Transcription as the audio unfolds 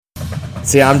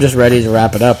See, I'm just ready to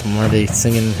wrap it up. I'm already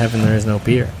singing "Heaven There Is No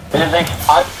Pier." It is a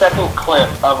 5-second clip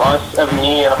of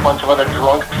me and a bunch of other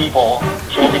drunk people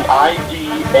chanting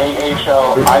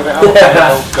IDAHO, Idaho,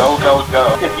 go, go,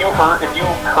 go. If you heard of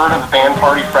the band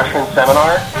party freshman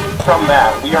seminar, from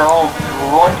that, we are all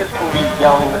drunk as can be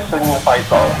yelling the singing the fight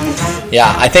song.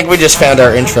 Yeah, I think we just found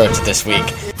our intro to this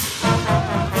week.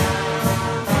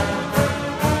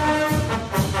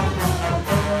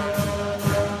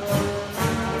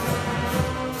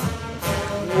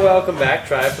 Welcome back,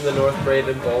 Tribe from the North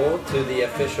Braven Bowl, to the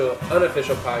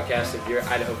unofficial podcast of your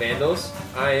Idaho Vandals.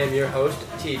 I am your host,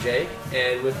 TJ,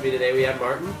 and with me today we have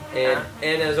Martin, and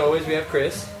as always we have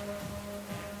Chris.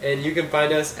 And you can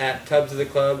find us at Tubs of the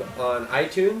Club on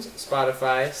iTunes,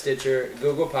 Spotify, Stitcher,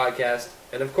 Google Podcast,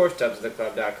 and of course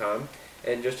tubsoftheclub.com.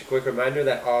 And just a quick reminder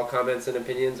that all comments and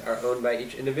opinions are owned by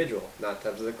each individual, not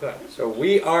Tubs of the Club. So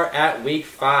we are at week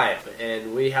 5,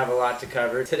 and we have a lot to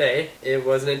cover today. It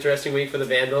was an interesting week for the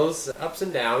Vandals, ups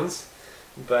and downs,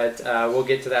 but we'll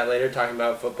get to that later, talking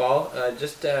about football.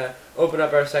 Just open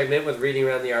up our segment with reading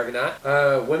around the Argonaut.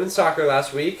 Women's soccer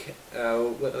last week,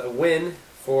 with a win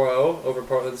 4-0 over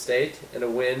Portland State, and a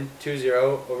win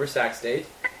 2-0 over Sac State.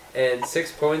 And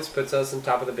 6 points puts us on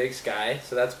top of the Big Sky,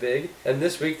 so that's big. And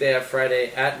this week they have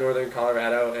Friday at Northern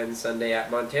Colorado and Sunday at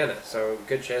Montana, so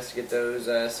good chance to get those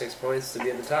 6 points to be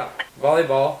at the top.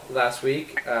 Volleyball last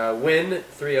week, win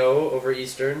 3-0 over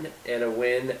Eastern and a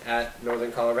win at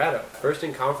Northern Colorado. First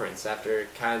in conference after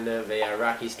kind of a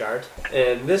rocky start.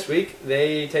 And this week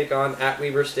they take on at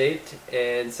Weber State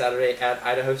and Saturday at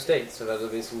Idaho State, so those will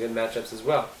be some good matchups as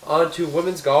well. On to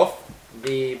women's golf.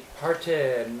 The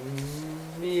Partemigan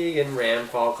Ram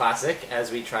Fall Classic, as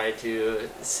we tried to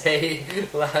say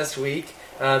last week.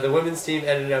 The women's team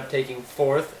ended up taking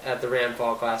 4th at the Ram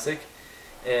Fall Classic.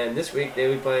 And this week they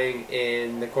will be playing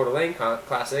in the Coeur d'Alene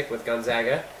Classic with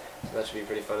Gonzaga. So that should be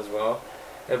pretty fun as well.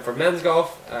 And for men's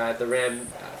golf, at the Ram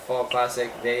Fall Classic,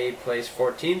 they placed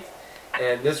 14th.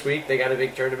 And this week they got a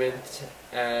big tournament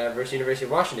versus University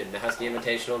of Washington, the Husky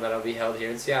Invitational, that'll be held here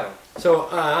in Seattle. So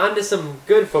on to some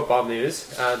good football news.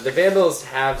 The Vandals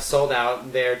have sold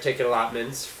out their ticket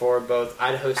allotments for both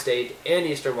Idaho State and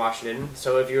Eastern Washington.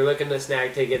 So if you're looking to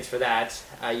snag tickets for that,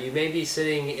 you may be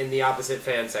sitting in the opposite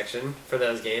fan section for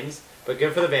those games. But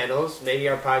good for the Vandals. Maybe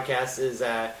our podcast is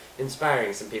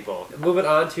inspiring some people. Moving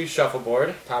on to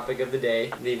shuffleboard, topic of the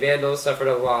day. The Vandals suffered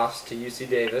a loss to UC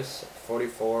Davis,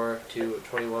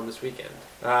 44-21 this weekend.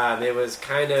 It was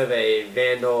kind of a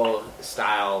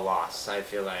Vandal-style loss, I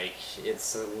feel like.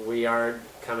 We aren't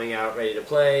coming out ready to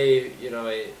play.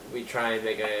 We try and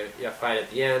make a fight at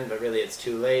the end, but really it's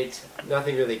too late.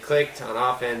 Nothing really clicked on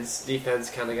offense. Defense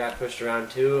kind of got pushed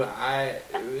around too.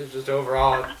 It was just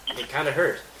overall, it kind of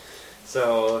hurt.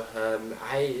 So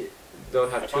I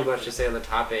don't have too much to say on the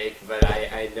topic, but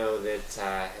I know that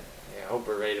I hope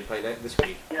we're ready to play this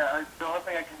week. Yeah, the only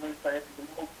thing I can really say is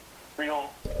the real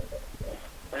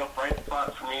bright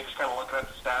spot for me, just kind of looking at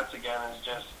the stats again, is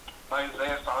just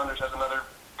Isaiah Saunders has another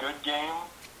good game.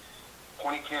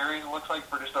 20 carries, looks like,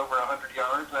 for just over 100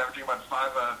 yards, and averaging about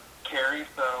 5 carries,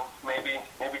 so maybe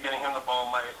getting him the ball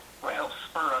might help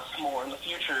spur us more in the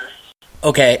future.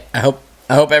 Okay, I hope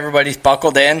everybody's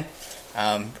buckled in.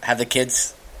 Have the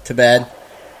kids to bed.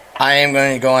 I am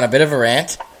going to go on a bit of a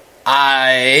rant.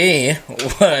 I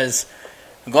was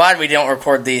glad we don't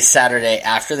record these Saturday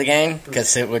after the game,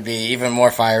 because it would be even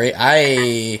more fiery.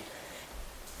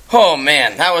 Oh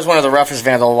man, that was one of the roughest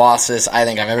Vandal losses I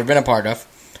think I've ever been a part of.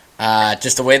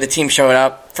 Just the way the team showed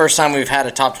up. First time we've had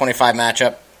a top 25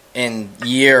 matchup in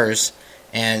years,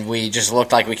 and we just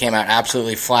looked like we came out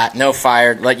absolutely flat. No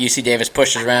fire. Let UC Davis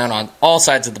push us around on all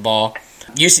sides of the ball.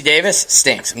 UC Davis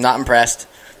stinks. I'm not impressed.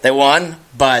 They won,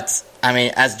 but,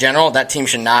 as general, that team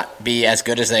should not be as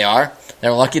good as they are.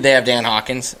 They're lucky they have Dan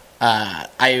Hawkins.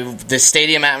 The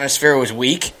stadium atmosphere was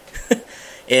weak.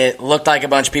 It looked like a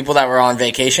bunch of people that were on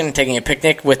vacation taking a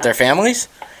picnic with their families.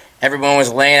 Everyone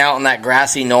was laying out on that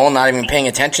grassy knoll, not even paying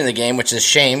attention to the game, which is a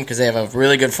shame because they have a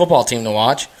really good football team to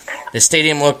watch. The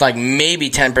stadium looked like maybe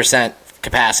 10%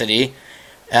 capacity.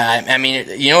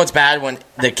 It's bad when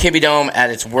the Kibbe Dome at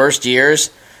its worst years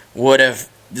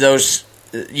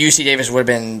UC Davis would have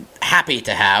been happy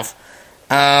to have.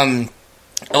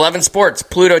 11 Sports,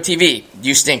 Pluto TV,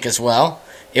 you stink as well.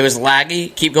 It was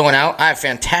laggy, keep going out. I have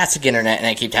fantastic internet and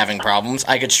I keep having problems.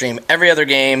 I could stream every other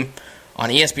game on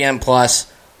ESPN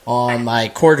Plus on my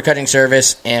cord-cutting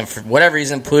service, and for whatever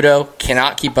reason, Pluto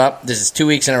cannot keep up. This is 2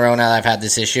 weeks in a row now that I've had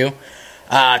this issue.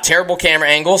 Terrible camera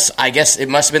angles. I guess it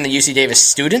must have been the UC Davis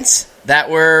students that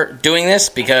were doing this,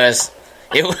 because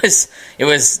It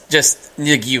was just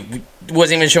you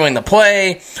wasn't even showing the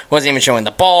play, wasn't even showing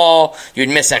the ball. You'd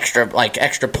miss extra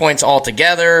points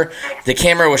altogether. The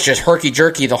camera was just herky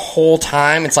jerky the whole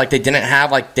time. It's like they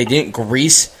didn't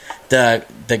grease the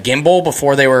gimbal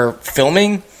before they were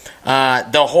filming.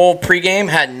 The whole pregame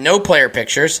had no player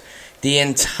pictures. The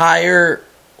entire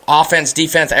offense,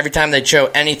 defense, every time they'd show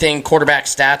anything, quarterback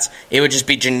stats, it would just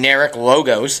be generic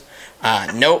logos.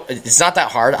 No, it's not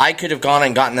that hard. I could have gone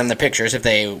and gotten them the pictures if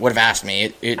they would have asked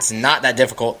me. It's not that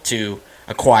difficult to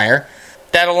acquire.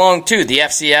 That along, too, the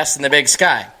FCS and the Big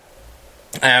Sky.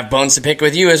 I have bones to pick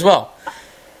with you as well.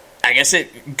 I guess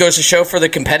it goes to show for the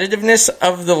competitiveness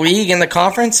of the league and the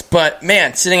conference, but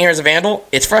man, sitting here as a Vandal,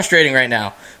 it's frustrating right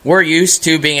now. We're used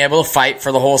to being able to fight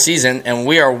for the whole season, and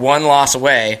we are one loss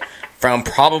away from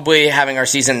probably having our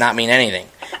season not mean anything.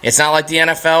 It's not like the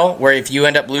NFL, where if you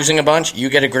end up losing a bunch, you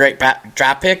get a great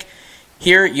draft pick.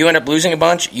 Here, you end up losing a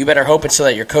bunch, you better hope it's so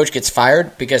that your coach gets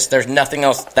fired, because there's nothing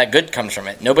else that good comes from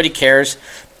it. Nobody cares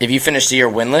if you finish the year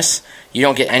winless. You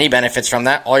don't get any benefits from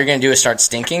that. All you're going to do is start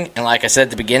stinking. And like I said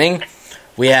at the beginning,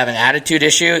 we have an attitude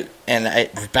issue. And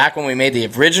back when we made the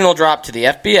original drop to the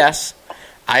FBS,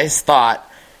 I thought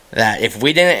that if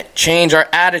we didn't change our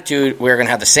attitude, we were going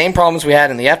to have the same problems we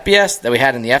had in the FBS that we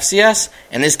had in the FCS.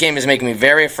 And this game is making me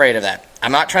very afraid of that.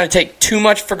 I'm not trying to take too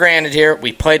much for granted here.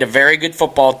 We played a very good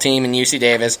football team in UC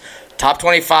Davis. Top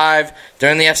 25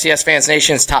 during the FCS Fans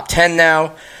Nation's top 10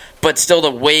 now. But still,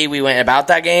 the way we went about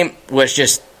that game was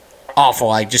just awful.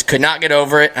 I just could not get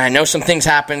over it. I know some things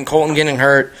happened, Colton getting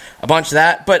hurt, a bunch of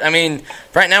that. But, I mean,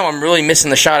 right now I'm really missing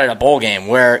the shot at a bowl game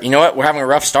where, you know what, we're having a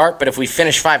rough start, but if we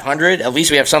finish 500, at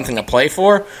least we have something to play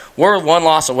for. We're one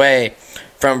loss away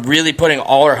from really putting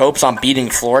all our hopes on beating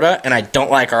Florida, and I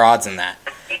don't like our odds in that.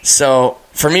 So,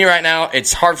 for me right now,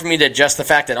 it's hard for me to adjust the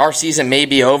fact that our season may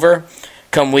be over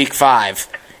come week 5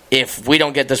 if we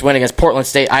don't get this win against Portland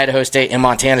State, Idaho State, and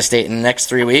Montana State in the next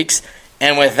 3 weeks.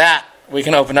 And with that, we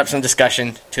can open up some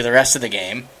discussion to the rest of the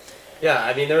game. Yeah,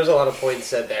 I mean, there was a lot of points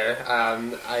said there.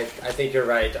 I think you're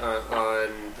right on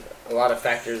a lot of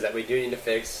factors that we do need to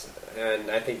fix, and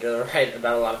I think you're right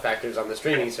about a lot of factors on the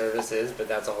streaming services, but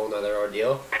that's a whole nother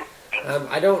ordeal.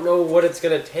 I don't know what it's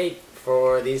going to take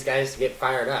for these guys to get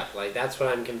fired up. Like, that's what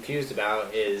I'm confused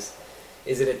about is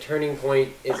it a turning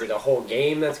point? Is it a whole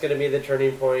game that's going to be the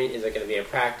turning point? Is it going to be a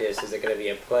practice? Is it going to be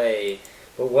a play?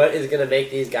 But what is going to make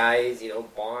these guys,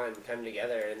 bond, come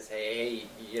together and say,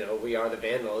 hey, we are the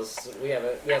Vandals. We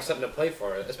have something to play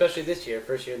for, especially this year,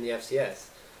 first year in the FCS.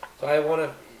 So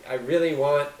I really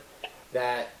want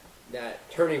that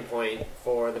turning point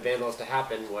for the Vandals to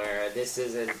happen where this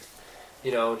isn't,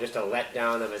 just a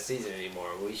letdown of a season anymore.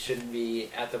 We shouldn't be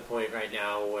at the point right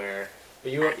now where,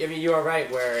 you are right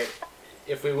where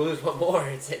if we lose one more,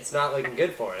 it's not looking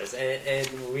good for us, and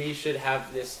we should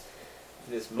have this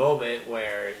moment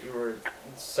where you were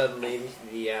suddenly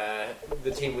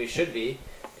the team we should be,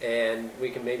 and we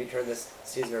can maybe turn this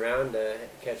season around to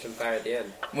catch them fire at the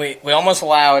end. We almost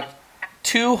allowed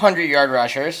 200-yard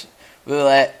rushers. We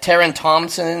let Taron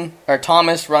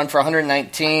Thomas run for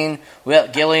 119. We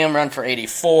let Gilliam run for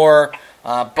 84,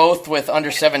 both with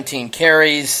under 17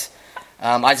 carries.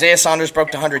 Isaiah Saunders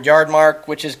broke the 100-yard mark,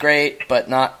 which is great, but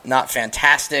not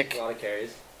fantastic. A lot of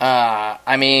carries.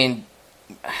 I mean,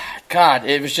 God,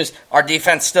 it was just our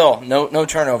defense still, no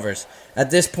turnovers.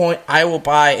 At this point, I will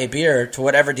buy a beer to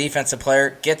whatever defensive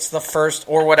player gets the first,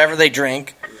 or whatever they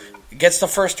drink, gets the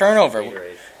first turnover.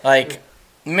 Like,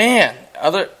 man,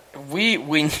 we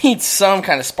need some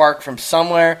kind of spark from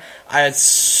somewhere. I had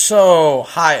so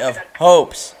high of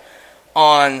hopes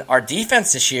on our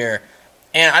defense this year,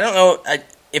 and I don't know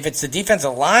if it's the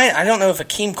defensive line. I don't know if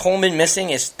Akeem Coleman missing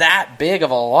is that big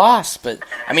of a loss, but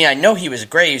I mean, I know he was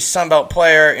great. He's a Sun Belt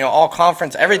player, all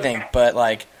conference, everything, but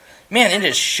like, man, it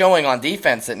is showing on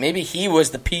defense that maybe he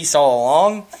was the piece all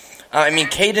along. I mean,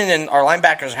 Caden and our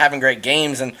linebackers are having great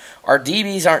games, and our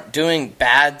DBs aren't doing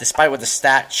bad despite what the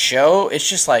stats show. It's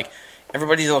just like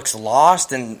everybody looks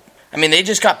lost, and I mean, they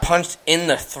just got punched in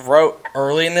the throat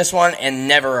early in this one and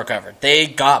never recovered. They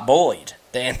got bullied.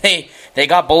 They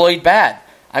got bullied bad.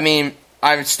 I mean,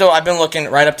 I've been looking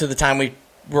right up to the time we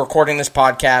were recording this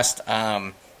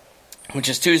podcast, which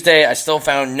is Tuesday. I still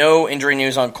found no injury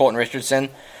news on Colton Richardson.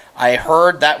 I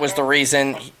heard that was the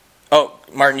reason. Oh,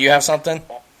 Martin, you have something?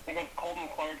 I think Colton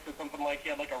Clark said something like he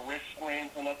had like a wrist sprain,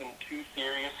 so nothing too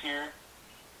serious here.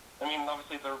 I mean,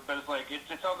 obviously, but it's like it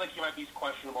sounds like he might be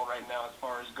questionable right now as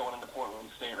far as going into Portland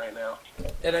State right now.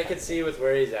 And I could see with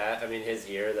where he's at. I mean, his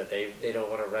year that they don't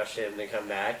want to rush him to come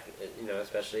back.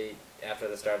 Especially after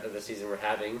the start of the season we're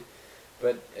having.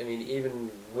 But I mean, even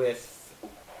with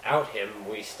without him,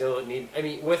 we still need. I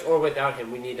mean, with or without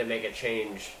him, we need to make a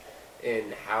change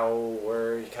in how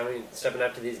we're stepping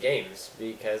up to these games,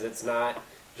 because it's not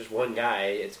just one guy.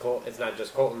 It's not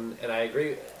just Colton. And I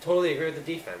totally agree with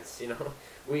the defense.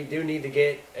 We do need to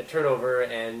get a turnover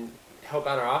and help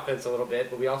out our offense a little bit,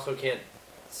 but we also can't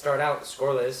start out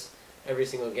scoreless every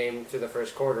single game through the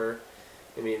first quarter.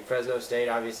 I mean, Fresno State,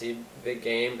 obviously, big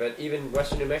game, but even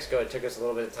Western New Mexico, it took us a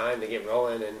little bit of time to get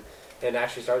rolling and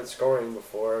actually started scoring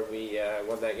before we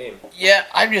won that game. Yeah,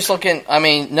 I'm just looking. I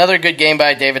mean, another good game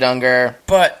by David Unger,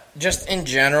 but just in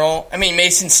general, I mean,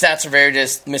 Mason's stats are very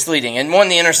just misleading. And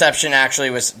the interception actually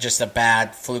was just a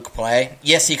bad fluke play.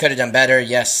 Yes, he could have done better.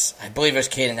 Yes, I believe it was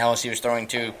Caden Ellis he was throwing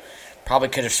to. Probably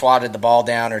could have swatted the ball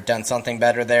down or done something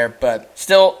better there. But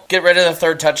still, get rid of the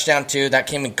third touchdown, too. That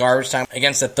came in garbage time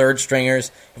against the third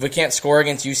stringers. If we can't score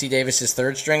against UC Davis's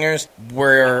third stringers,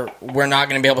 we're not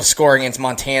going to be able to score against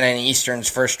Montana and Eastern's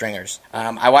first stringers.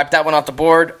 I wiped that one off the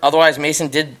board. Otherwise, Mason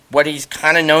did what he's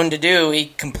kind of known to do. He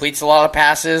completes a lot of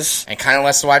passes and kind of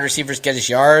lets the wide receivers get his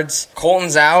yards.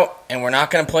 Colton's out, and we're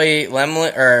not going to play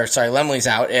Lemley's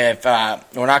out. If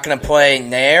we're not going to play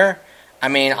Nair, I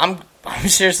mean, I'm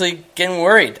seriously getting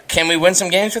worried. Can we win some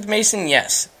games with Mason?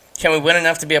 Yes. Can we win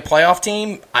enough to be a playoff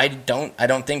team? I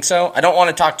don't think so. I don't want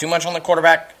to talk too much on the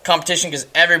quarterback competition because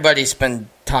everybody's been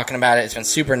talking about it. It's been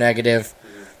super negative.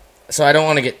 So I don't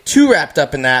want to get too wrapped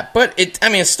up in that. But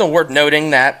it's still worth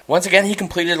noting that, once again, he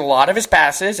completed a lot of his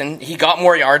passes, and he got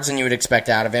more yards than you would expect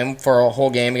out of him for a whole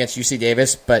game against UC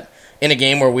Davis. But in a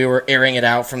game where we were airing it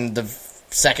out from the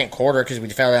second quarter because we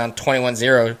fell down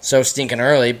 21-0 so stinking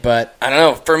early. But I don't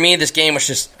know. For me, this game was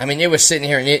just, it was sitting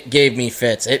here and it gave me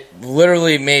fits. It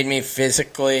literally made me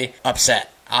physically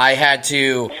upset. I had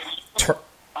to...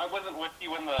 I wasn't with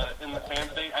you in the fan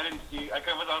state. I didn't see... I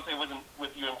obviously wasn't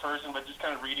with you in person, but just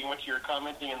kind of reading what you were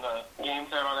commenting in the game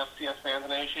thread on FCS Fans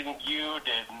Nation, you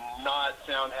did not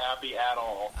sound happy at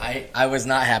all. I was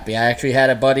not happy. I actually had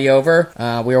a buddy over.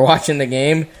 We were watching the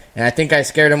game, and I think I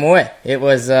scared him away. It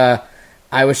was...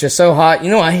 I was just so hot.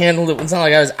 I handled it. It's not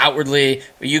like I was outwardly,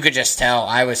 you could just tell.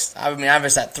 I was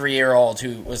that 3-year-old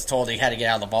who was told he had to get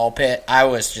out of the ball pit. I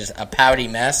was just a pouty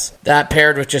mess. That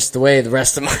paired with just the way the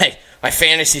rest of my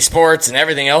fantasy sports and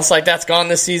everything else like that's gone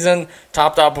this season,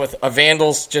 topped up with a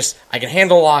Vandals, I can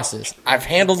handle losses. I've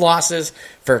handled losses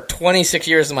for 26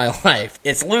 years of my life.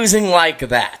 It's losing like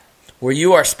that, where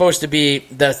you are supposed to be,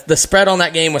 the spread on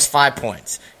that game was 5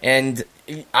 points. And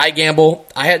I gamble.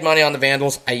 I had money on the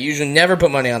Vandals. I usually never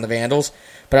put money on the Vandals.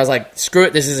 But I was like, screw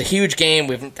it. This is a huge game.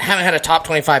 We haven't had a top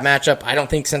 25 matchup, I don't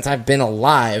think, since I've been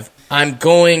alive. I'm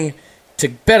going to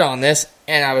bet on this.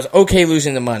 And I was okay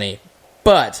losing the money.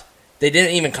 But they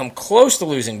didn't even come close to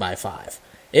losing by 5.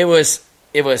 It was.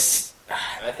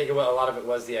 I think a lot of it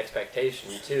was the expectation,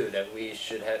 too, that we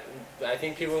should have. I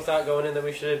think people thought going in that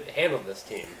we should have handled this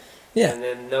team. Yeah. And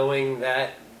then knowing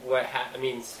that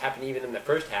happened even in the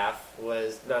first half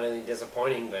was not only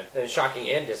disappointing, but shocking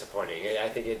and disappointing. I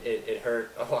think it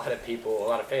hurt a lot of people, a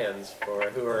lot of fans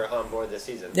who were on board this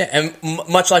season. Yeah, and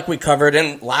much like we covered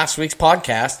in last week's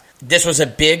podcast, this was a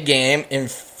big game in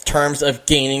terms of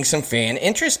gaining some fan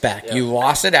interest back. Yep. You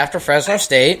lost it after Fresno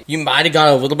State. You might have got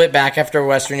a little bit back after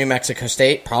Western New Mexico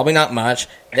State. Probably not much.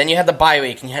 Then you had the bye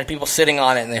week, and you had people sitting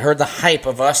on it, and they heard the hype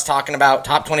of us talking about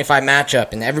top 25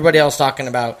 matchup, and everybody else talking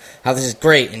about how this is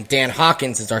great, and Dan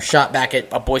Hawkins is our shot back at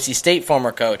a Boise State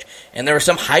former coach. And there was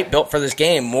some hype built for this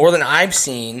game, more than I've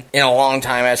seen in a long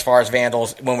time as far as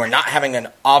Vandals, when we're not having an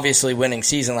obviously winning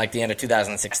season like the end of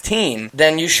 2016.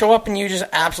 Then you show up and you just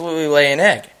absolutely lay an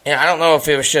egg. And I don't know if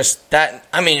it was just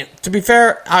that. To be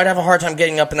fair, I would have a hard time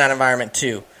getting up in that environment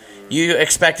too. You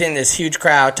expecting this huge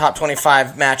crowd, top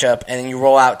 25 matchup, and then you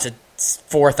roll out to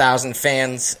 4,000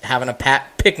 fans having a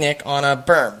picnic on a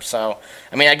berm. So,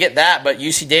 I get that, but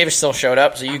UC Davis still showed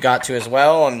up, so you got to as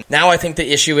well. And now I think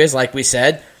the issue is, like we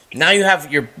said, now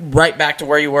you're right back to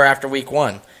where you were after week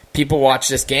 1. People watch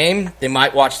this game. They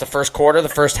might watch the first quarter, the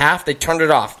first half. They turned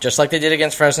it off, just like they did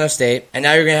against Fresno State. And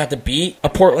now you're going to have to beat a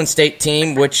Portland State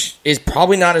team, which is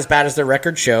probably not as bad as their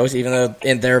record shows, even though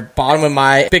they're bottom of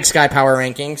my Big Sky Power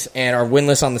rankings and are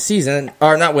winless on the season.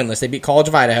 Or not winless. They beat College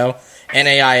of Idaho,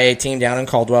 NAIA team down in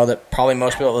Caldwell that probably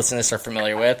most people that listen to this are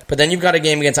familiar with. But then you've got a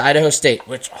game against Idaho State,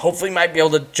 which hopefully might be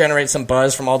able to generate some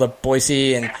buzz from all the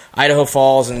Boise and Idaho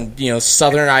Falls and,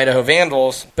 Southern Idaho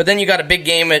Vandals. But then you got a big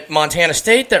game at Montana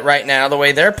State that right now, the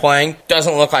way they're playing,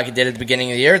 doesn't look like it did at the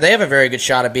beginning of the year. They have a very good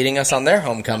shot of beating us on their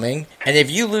homecoming. And if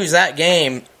you lose that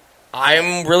game,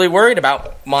 I'm really worried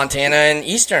about Montana and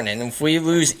Eastern. And if we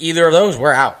lose either of those,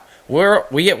 we're out.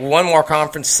 We get one more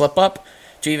conference slip-up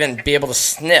to even be able to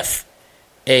sniff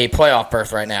a playoff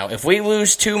berth right now. If we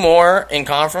lose 2 more in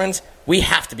conference, we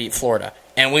have to beat Florida.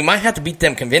 And we might have to beat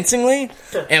them convincingly,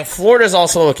 and Florida's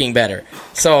also looking better.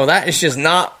 So that is just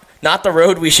not the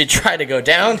road we should try to go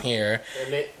down here.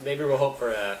 And maybe we'll hope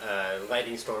for a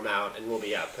lightning storm out, and we'll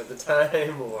be up at the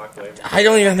time. We'll walk away.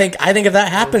 I think if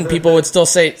that happened, people would still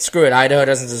say, screw it, Idaho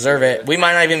doesn't deserve it. We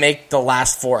might not even make the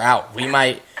last 4 out. We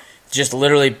might just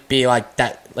literally be like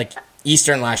that, like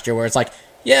Eastern last year, where it's like,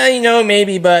 yeah,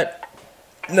 maybe, but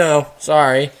no,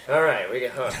 sorry. All right, we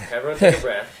get hooked. Everyone take a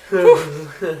breath.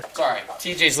 Sorry,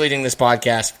 TJ's leading this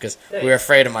podcast because we're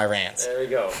afraid of my rants. There we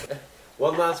go.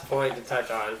 One last point to touch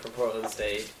on for Portland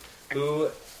State. Who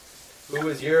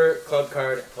was your club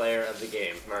card player of the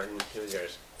game? Martin, who was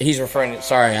yours? He's referring to...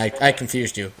 Sorry, I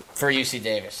confused you. For UC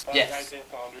Davis. Yes.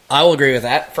 I will agree with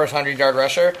that. First 100-yard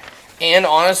rusher. And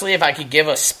honestly, if I could give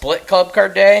a split club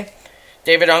card day,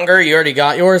 David Unger, you already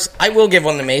got yours. I will give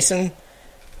one to Mason.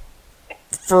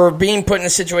 For being put in the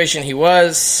situation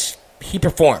he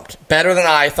performed better than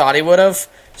I thought he would have.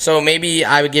 So maybe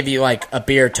I would give you like a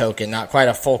beer token, not quite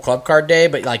a full club card day,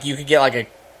 but like you could get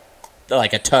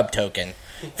like a tub token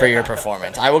for your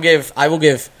performance. I will give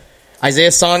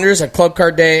Isaiah Saunders a club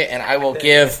card day, and I will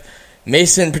give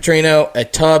Mason Petrino a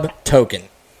tub token.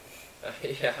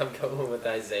 Yeah, I'm going with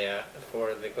Isaiah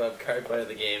for the club card player of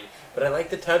the game. But I like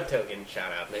the tub token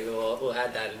shout out. Maybe we'll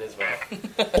add that in as well.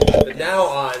 But now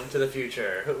on to the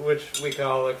future, which we can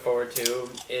all look forward to,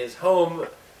 is home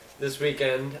this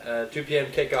weekend, 2 p.m.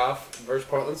 kickoff versus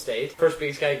Portland State. First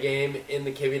Big Sky game in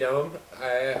the Kiwi Dome.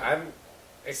 I'm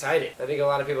excited. I think a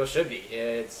lot of people should be.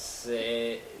 It's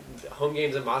home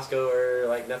games in Moscow are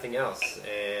like nothing else,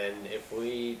 and if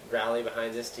we rally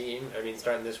behind this team,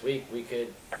 starting this week,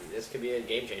 this could be a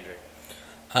game changer.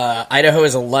 Idaho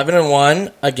is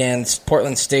 11-1 against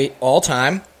Portland State all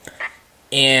time,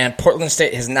 and Portland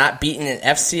State has not beaten an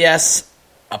FCS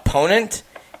opponent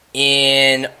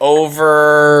in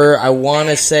over, I want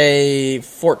to say,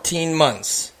 14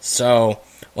 months. So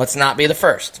let's not be the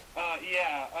first.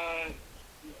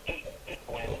 Just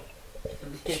win.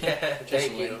 Yeah,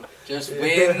 thank you. Just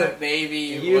win,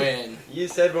 baby, win. You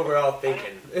said what we're all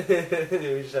thinking. We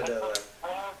just had to.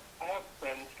 I have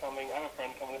friends coming. I have a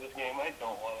friend coming to this game. I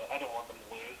don't want them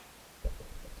to lose.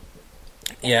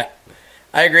 Yeah,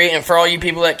 I agree. And for all you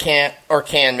people that can't or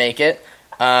can make it,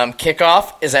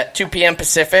 kickoff is at 2 p.m.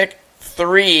 Pacific,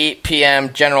 3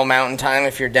 p.m. General Mountain Time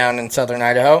if you're down in southern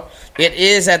Idaho. It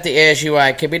is at the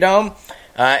ASUI Kiwi Dome,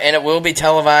 and it will be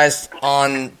televised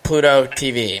on Pluto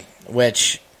TV,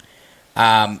 which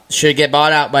should get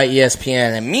bought out by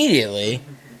ESPN immediately,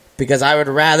 because I would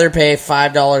rather pay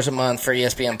 $5 a month for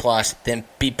ESPN Plus than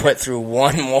be put through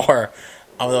one more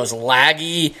of those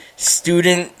laggy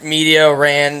student media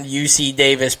ran UC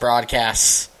Davis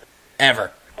broadcasts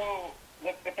ever. So,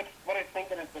 what I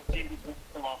think is the TV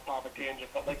system off topic tangent,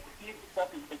 but like the TV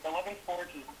stuff is 11 Sports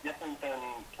is different than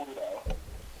Pluto.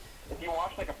 If you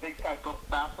watch like a Big Sky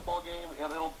basketball game,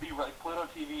 it'll be like Pluto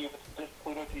TV. If it's just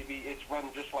Pluto TV, it's run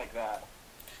just like that.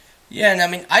 Yeah,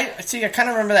 and I kind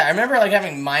of remember that. I remember like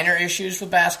having minor issues with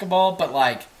basketball, but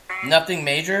like nothing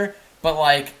major. But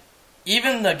like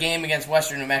even the game against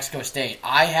Western New Mexico State,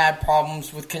 I had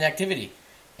problems with connectivity,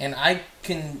 and I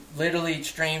can literally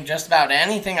stream just about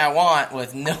anything I want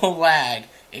with no lag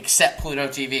except Pluto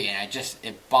TV, and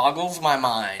it boggles my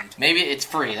mind. Maybe it's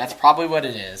free. That's probably what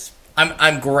it is.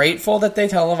 I'm grateful that they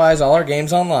televise all our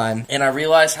games online, and I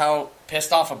realize how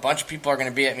pissed off a bunch of people are going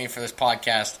to be at me for this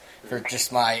podcast for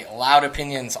just my loud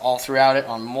opinions all throughout it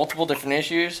on multiple different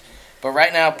issues. But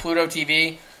right now, Pluto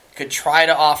TV could try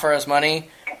to offer us money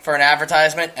for an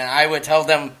advertisement, and I would tell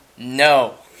them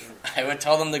no. I would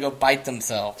tell them to go bite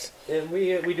themselves. And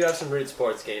we do have some Root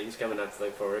Sports games coming up to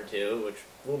look forward to, which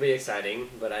will be exciting,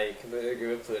 but I completely agree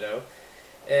with Pluto.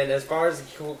 And as far as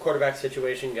the quarterback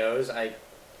situation goes, I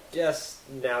guess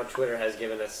now Twitter has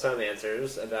given us some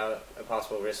answers about a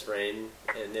possible wrist sprain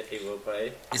and if he will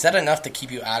play. Is that enough to keep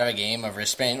you out of a game of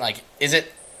wrist sprain? Like, is it,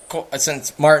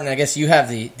 since Martin, I guess you have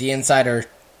the insider,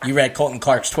 you read Colton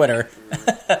Clark's Twitter.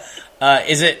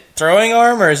 Is it throwing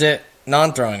arm or is it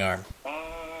non-throwing arm? I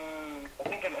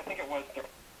think it was.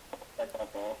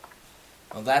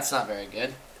 Well, that's not very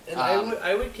good. And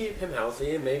I would keep him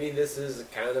healthy, and maybe this is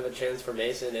kind of a chance for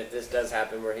Mason, if this does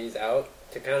happen where he's out,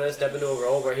 to kind of step into a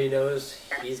role where he knows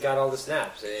he's got all the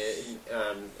snaps. It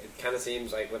kind of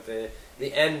seems like with the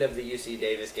end of the UC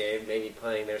Davis game, maybe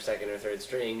playing their second or third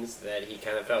strings, that he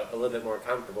kind of felt a little bit more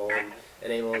comfortable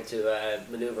and able to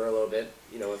maneuver a little bit,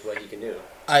 with what he can do.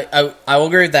 I will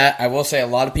agree with that. I will say a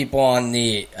lot of people on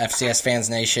the FCS Fans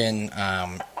Nation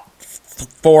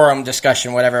forum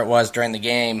discussion, whatever it was during the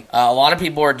game, a lot of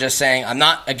people were just saying, I'm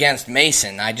not against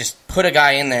Mason. I just put a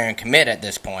guy in there and commit at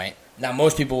this point. Now,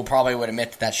 most people probably would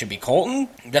admit that should be Colton.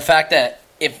 The fact that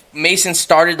if Mason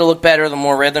started to look better, the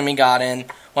more rhythm he got in,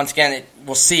 once again,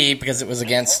 we'll see because it was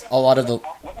against a lot of the...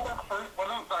 Wasn't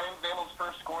Zion Vandal's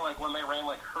first score like when they ran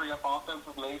like hurry-up offense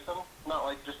with Mason? Not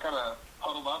like just kind of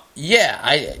huddled up?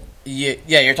 Yeah,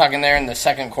 you're talking there in the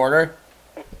second quarter?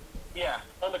 Yeah,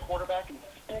 on the quarterback and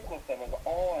stick with them is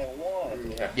all I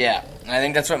want. Yeah, I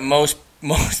think that's what most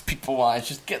people want. It's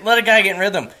just let a guy get in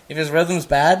rhythm. If his rhythm's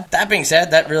bad. That being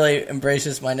said, that really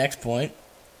embraces my next point.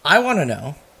 I want to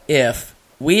know if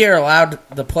we are allowed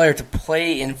the player to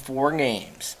play in 4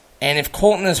 games. And if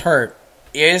Colton is hurt,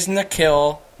 is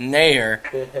N'Keal Nair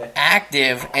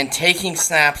active and taking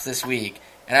snaps this week?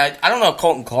 And I don't know if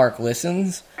Colton Clark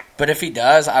listens, but if he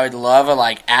does, I would love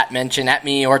a mention at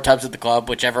me or Tubbs at the Club,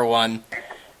 whichever one.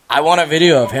 I want a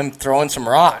video of him throwing some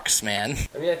rocks, man.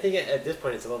 I mean, I think at this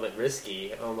point it's a little bit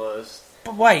risky, almost.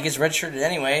 But why? He gets redshirted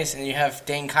anyways, and you have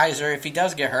Dane Kaiser, if he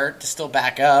does get hurt, to still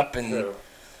back up. And True.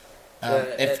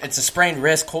 if it's a sprained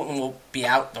wrist, Colton will be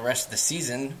out the rest of the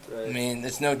season. Right. I mean,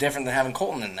 it's no different than having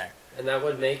Colton in there. And that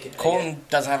would make it... Colton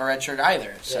doesn't have a red shirt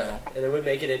either. So. Yeah, and it would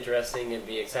make it interesting and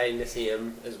be exciting to see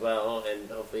him as well, and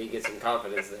hopefully he gets some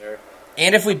confidence there.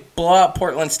 And if we blow out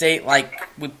Portland State like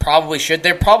we probably should,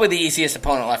 they're probably the easiest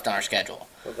opponent left on our schedule.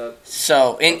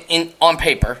 So, on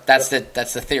paper, that's the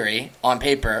theory. On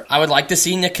paper, I would like to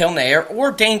see N'Keal Nair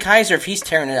or Dane Kaiser if he's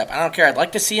tearing it up. I don't care. I'd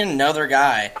like to see another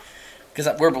guy because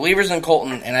we're believers in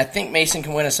Colton, and I think Mason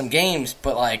can win us some games.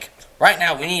 But right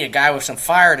now, we need a guy with some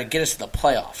fire to get us to the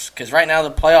playoffs. Because right now,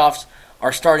 the playoffs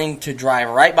are starting to drive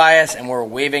right by us, and we're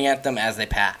waving at them as they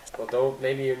pass. Well,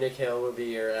 maybe your N'Keal will be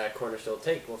your cornerstone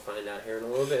take. We'll find out here in a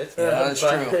little bit. Yeah, that's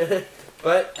true.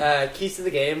 But keys to the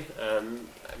game,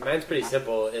 mine's pretty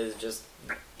simple, is just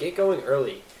get going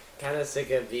early. Kind of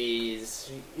sick of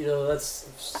these, let's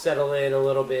settle in a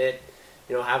little bit,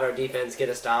 have our defense get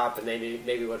a stop, and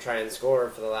maybe we'll try and score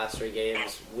for the last 3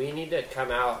 games. We need to come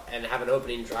out and have an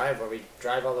opening drive where we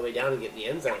drive all the way down and get in the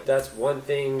end zone. That's one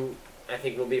thing I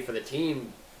think will be for the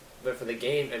team. But for the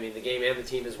game, the game and the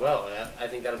team as well. I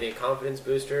think that'll be a confidence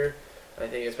booster. I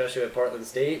think especially with Portland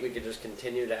State, we could just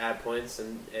continue to add points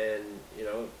and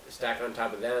stack on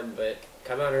top of them. But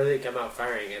come out early, come out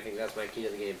firing. I think that's my key to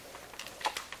the game.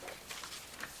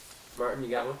 Martin,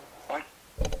 you got one?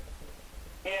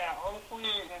 Yeah, honestly,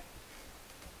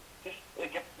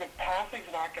 if passing's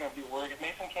not going to be working, if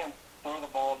Mason can't throw the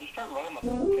ball, just start running the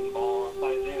fucking ball by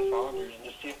Isaiah Saunders and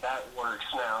just see if that works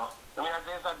now.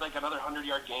 Isaiah's had another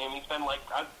 100-yard game. He's been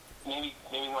maybe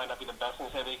he might not be the best in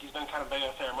his head. He's been kind of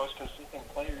our most consistent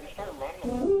player. Just start running the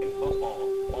fucking football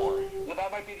more. Now,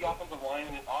 that might be the offensive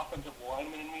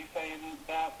lineman in me saying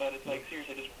that, but it's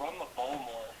seriously, just run the ball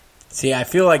more. See, I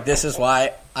feel like this is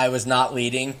why I was not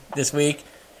leading this week,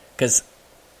 because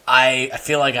I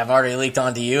feel like I've already leaked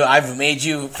onto you. I've made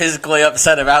you physically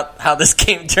upset about how this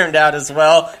game turned out as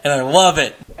well, and I love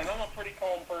it. And I'm a pretty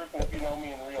calm person if you know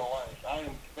me in real life. I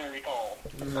am very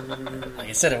calm. Like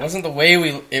I said, it wasn't the way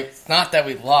it's not that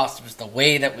we lost, it was the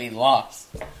way that we lost.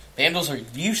 Vandals are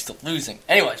used to losing.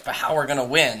 Anyways, but how we're going to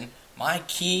win, my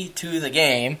key to the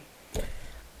game,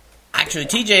 actually,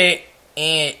 TJ,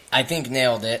 I think,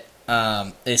 nailed it,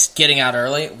 is getting out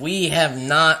early. We have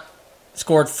not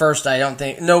scored first, I don't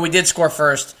think. No, we did score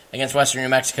first against Western New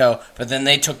Mexico, but then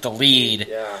they took the lead.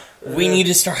 Yeah. We need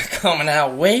to start coming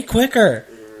out way quicker.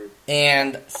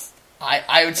 And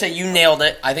I would say you nailed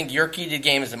it. I think your key to the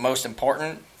game is the most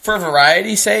important. For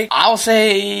variety's sake, I'll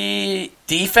say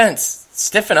defense.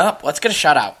 Stiffen up. Let's get a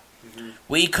shutout.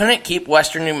 We couldn't keep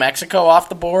Western New Mexico off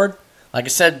the board. Like I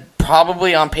said,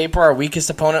 probably on paper our weakest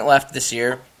opponent left this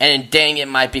year. And dang, it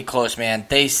might be close, man.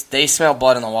 They smell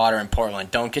blood in the water in Portland.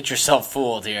 Don't get yourself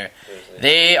fooled here.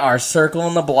 They are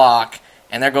circling the block,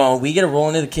 and they're going, we get to roll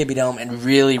into the Kibbe Dome and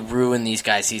really ruin these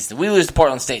guys' season. We lose to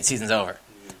Portland State, season's over.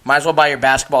 Might as well buy your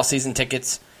basketball season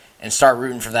tickets and start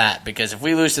rooting for that. Because if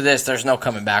we lose to this, there's no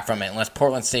coming back from it unless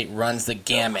Portland State runs the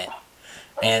gamut.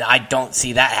 And I don't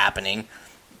see that happening.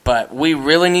 But we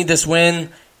really need this win.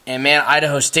 And, man,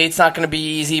 Idaho State's not going to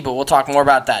be easy, but we'll talk more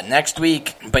about that next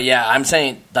week. But, yeah, I'm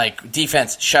saying,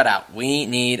 defense, shutout. We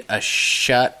need a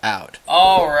shutout.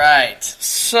 All right.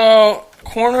 So,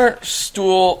 corner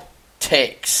stool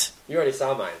takes. You already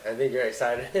saw mine. I think you're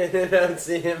excited about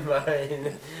seeing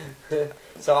mine.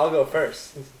 So I'll go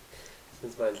first,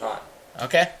 since mine's hot.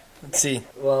 Okay. Let's see.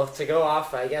 Well, to go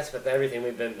off, I guess, with everything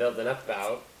we've been building up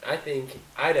about, I think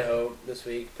Idaho this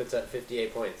week puts up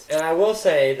 58 points. And I will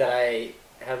say that I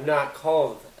have not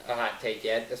called a hot take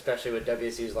yet, especially with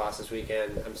WSU's loss this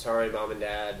weekend. I'm sorry, Mom and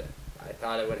Dad. I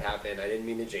thought it would happen. I didn't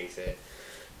mean to jinx it.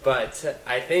 But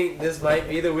I think this might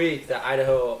be the week that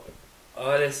Idaho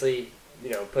honestly,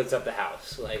 puts up the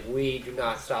house. Like, we do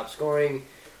not stop scoring.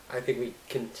 I think we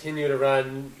continue to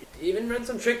run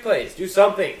some trick plays. Do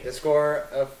something to score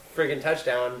a friggin'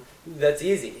 touchdown. That's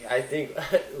easy. I think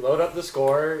load up the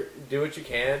score, do what you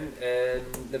can, and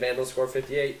the Vandals score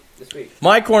 58 this week.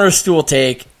 My corner stool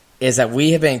take is that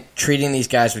we have been treating these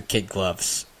guys with kid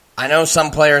gloves. I know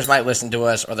some players might listen to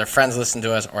us, or their friends listen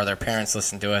to us, or their parents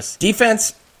listen to us.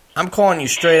 Defense, I'm calling you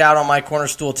straight out on my corner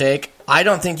stool take. I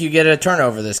don't think you get a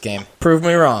turnover this game. Prove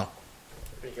me wrong.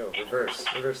 There you go.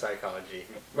 Reverse psychology.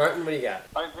 Martin, what do you got?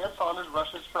 Isaiah Saunders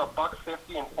rushes for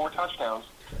 $150 and 4 touchdowns.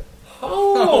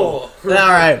 Oh! All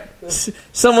right.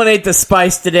 Someone ate the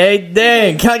spice today.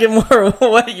 Dang, can I get more of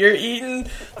what you're eating?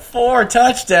 4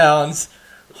 touchdowns.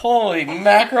 Holy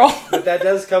mackerel. But that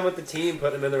does come with the team,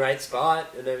 putting them in the right spot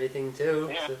and everything, too.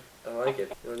 Yeah. So I like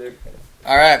it.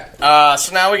 All right.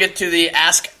 So now we get to the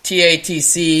Ask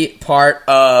TATC part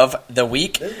of the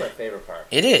week. This is my favorite part.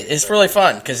 It is. It's really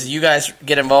fun because you guys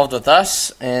get involved with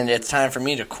us, and it's time for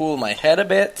me to cool my head a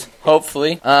bit,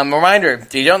 hopefully. Reminder,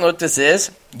 if you don't know what this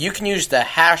is, you can use the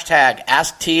hashtag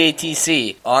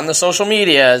AskTATC on the social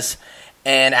medias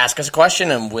and ask us a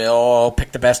question, and we'll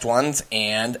pick the best ones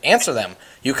and answer them.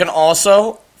 You can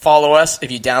also follow us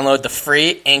if you download the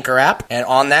free Anchor app, and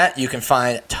on that you can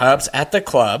find Tubs at the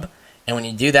Club. And when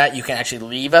you do that, you can actually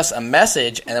leave us a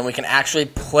message, and then we can actually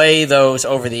play those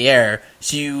over the air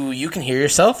so you can hear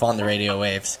yourself on the radio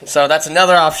waves. So that's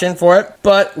another option for it.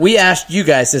 But we asked you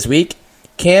guys this week,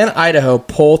 can Idaho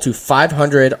pull to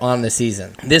 500 on the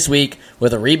season? This week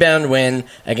with a rebound win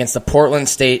against the Portland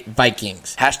State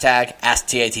Vikings. Hashtag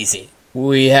AskTATC.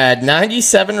 We had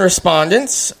 97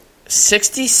 respondents.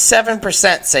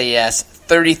 67% say yes,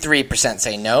 33%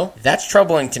 say no. That's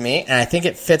troubling to me, and I think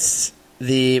it fits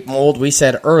the mold we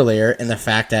said earlier in the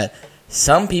fact that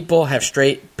some people have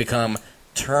straight become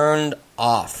turned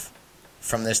off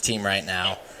from this team right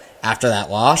now after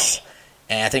that loss.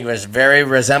 And I think it was very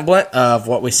resemblant of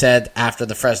what we said after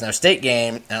the Fresno State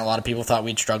game, and a lot of people thought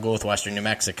we'd struggle with Western New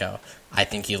Mexico. I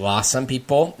think you lost some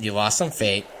people, you lost some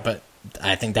faith, but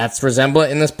I think that's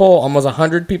resemblant in this poll. Almost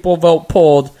 100 people vote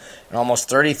pulled, and almost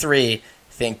 33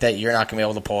 think that you're not going to be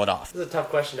able to pull it off. This is a tough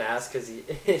question to ask because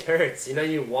it hurts.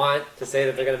 You want to say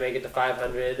that they're going to make it to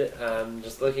 500.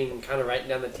 Just looking, kind of writing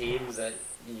down the teams that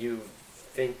you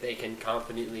think they can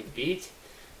confidently beat.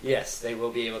 Yes, they will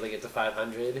be able to get to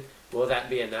 500. Will that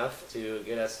be enough to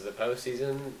get us to the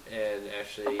postseason and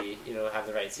actually, have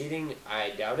the right seeding?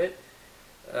 I doubt it.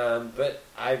 But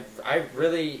I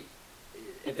really,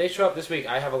 if they show up this week,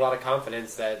 I have a lot of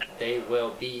confidence that they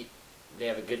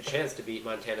have a good chance to beat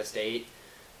Montana State.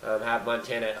 Have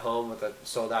Montana at home with a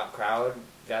sold-out crowd.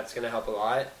 That's going to help a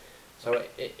lot. So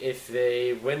if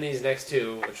they win these next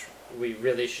two, which we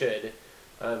really should,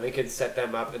 it could set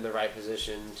them up in the right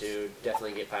position to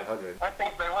definitely get 500. I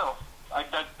think they will.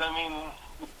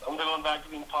 I'm going back to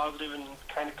being positive and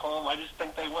kind of calm. I just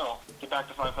think they will get back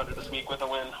to 500 this week with a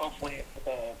win. Hopefully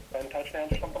 10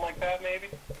 touchdowns or something like that, maybe.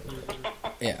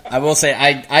 Yeah, I will say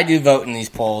I do vote in these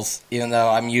polls, even though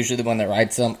I'm usually the one that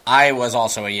writes them. I was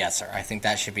also a yeser. I think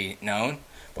that should be known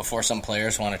before some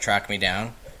players want to track me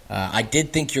down. I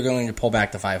did think you're going to pull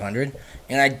back to 500,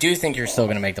 and I do think you're still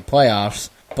going to make the playoffs.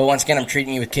 But once again, I'm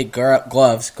treating you with kid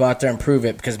gloves. Go out there and prove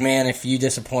it, because, man, if you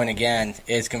disappoint again,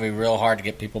 it's going to be real hard to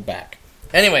get people back.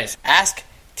 Anyways, Ask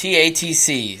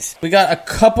TATCs. We got a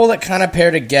couple that kind of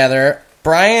pair together.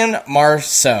 Brian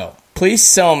Marceau. Please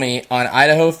sell me on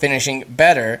Idaho finishing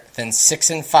better than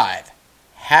 6-5.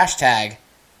 Hashtag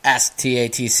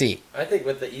AskTATC. I think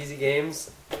with the easy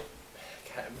games,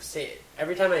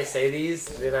 every time I say these,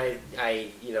 then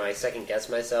I second guess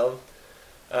myself.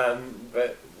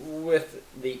 But with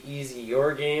the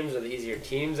easier games or the easier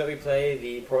teams that we play,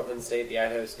 the Portland State, the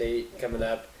Idaho State coming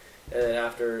up, and then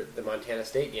after the Montana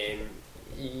State game,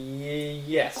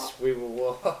 yes, we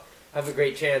will have a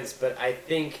great chance. But I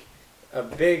think a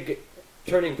big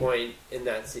turning point in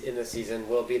the season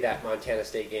will be that Montana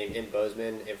State game in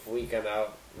Bozeman. If we come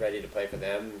out ready to play for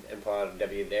them and pull out a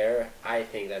W there, I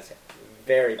think that's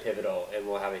very pivotal and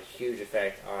will have a huge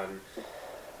effect on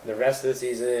the rest of the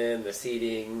season, the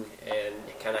seeding, and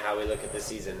kind of how we look at the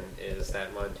season is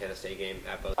that Montana State game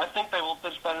at Bozeman. I think they will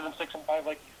finish better than 6-5.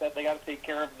 Like you said, they got to take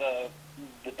care of the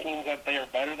teams that they are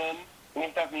better than. And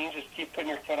if that means just keep putting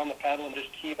your foot on the pedal and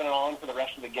just keeping it on for the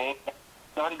rest of the game,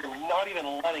 not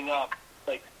even letting up,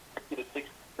 like 50 to 6,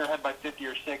 they're ahead by 50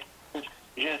 or 6.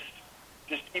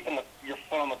 Just keeping your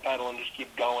foot on the pedal and just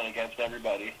keep going against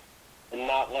everybody. and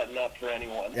not letting up for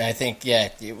anyone. I think, yeah,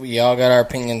 we all got our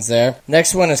opinions there.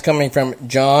 Next one is coming from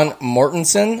John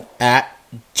Mortensen at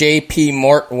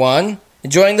JPMort1.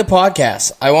 Enjoying the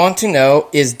podcast. I want to know,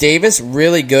 is Davis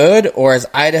really good or is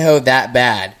Idaho that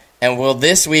bad? And will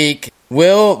this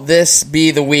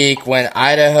be the week when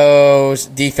Idaho's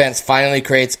defense finally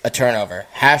creates a turnover?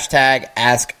 Hashtag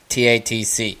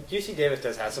AskTATC. UC Davis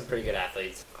does have some pretty good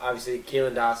athletes. Obviously,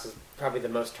 Keelan Doss is probably the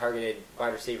most targeted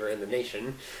wide receiver in the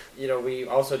nation. We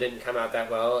also didn't come out that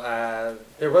well.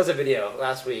 There was a video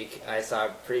last week I saw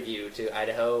a preview to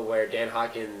Idaho where Dan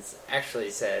Hawkins actually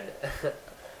said,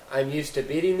 I'm used to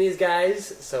beating these guys,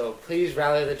 so please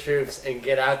rally the troops and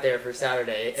get out there for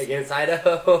Saturday against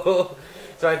Idaho.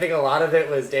 So I think a lot of it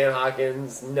was Dan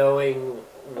Hawkins knowing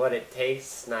what it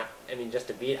takes, just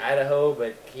to beat Idaho,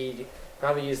 but he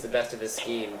probably used the best of his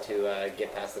scheme to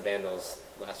get past the Vandals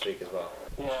last week as well.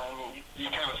 Yeah, you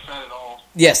kind of said it all.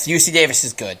 Yes, UC Davis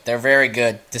is good. They're very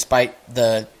good, despite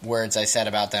the words I said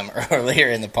about them earlier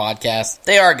in the podcast.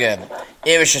 They are good.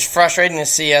 It was just frustrating to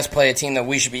see us play a team that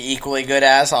we should be equally good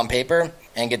as on paper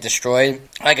and get destroyed.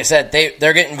 Like I said,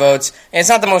 they're getting votes. And it's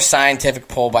not the most scientific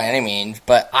poll by any means,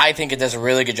 but I think it does a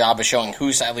really good job of showing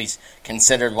who's at least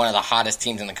considered one of the hottest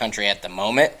teams in the country at the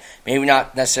moment. Maybe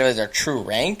not necessarily their true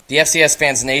rank. The FCS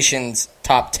Fans Nation's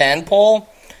top 10 poll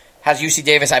has UC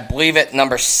Davis, I believe, at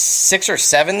number 6 or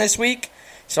 7 this week.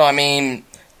 So,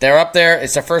 they're up there.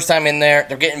 It's their first time in there.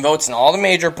 They're getting votes in all the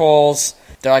major polls.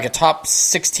 They're like a top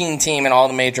 16 team in all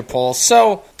the major polls.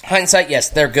 So, hindsight, yes,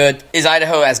 they're good. Is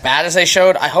Idaho as bad as they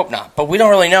showed? I hope not. But we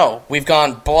don't really know. We've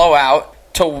gone blowout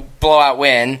to blowout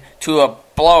win to a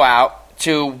blowout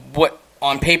to what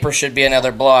on paper should be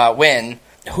another blowout win.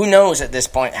 Who knows at this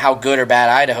point how good or bad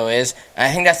Idaho is? And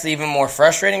I think that's the even more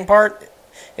frustrating part.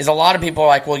 Is a lot of people are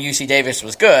like, well, UC Davis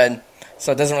was good,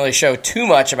 so it doesn't really show too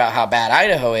much about how bad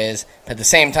Idaho is. But at the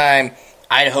same time,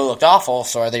 Idaho looked awful,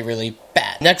 so are they really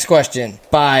bad? Next question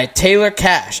by Taylor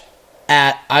Cash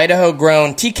at Idaho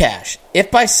Grown T Cash. If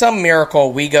by some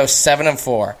miracle we go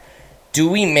 7-4, do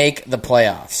we make the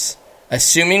playoffs?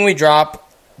 Assuming we drop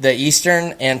the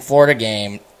Eastern and Florida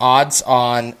game, odds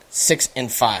on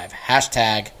 6-5.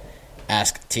 Hashtag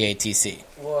AskTATC.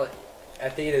 Well, I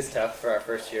think it is tough for our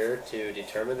first year to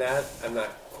determine that. I'm not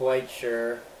quite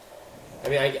sure.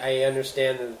 I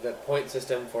understand the point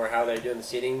system for how they're doing the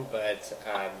seeding, but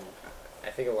I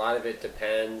think a lot of it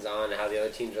depends on how the other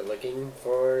teams are looking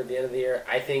for the end of the year.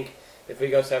 I think if we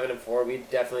go 7-4, we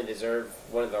definitely deserve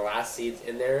one of the last seeds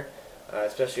in there,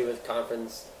 especially with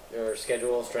conference or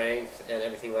schedule strength and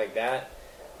everything like that.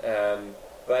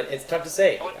 But it's tough to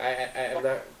say. I'm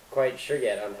not quite sure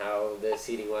yet on how the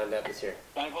seeding will end up this year.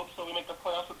 I hope so. We make the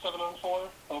playoffs at 7-4.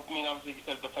 Obviously, you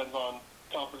said it depends on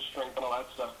conference strength and all that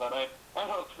stuff, but I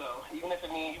hope so. Even if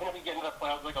we get into the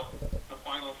playoffs, like the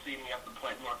final seed, and we have to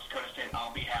play North Dakota State,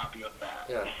 I'll be happy with that.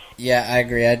 Yeah, I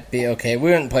agree. I'd be okay.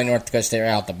 We wouldn't play North Dakota State right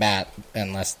out the bat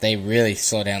unless they really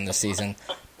slow down this season.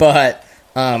 But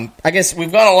I guess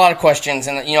we've got a lot of questions,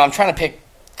 and I'm trying to pick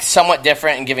somewhat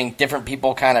different and giving different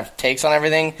people kind of takes on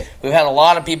everything. We've had a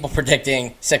lot of people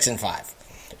predicting 6-5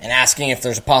 and asking if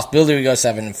there's a possibility we go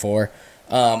 7-4.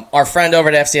 Our friend over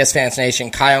at FCS Fans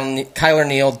Nation, Kyler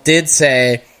Neal, did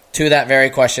say to that very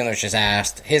question that was just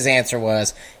asked, his answer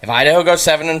was, if Idaho goes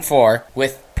 7-4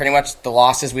 with pretty much the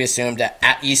losses we assumed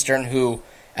at Eastern, who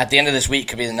at the end of this week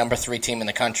could be the number 3 team in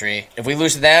the country, if we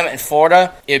lose to them in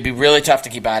Florida, it would be really tough to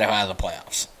keep Idaho out of the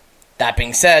playoffs. That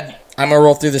being said, I'm going to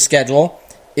roll through the schedule.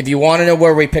 If you want to know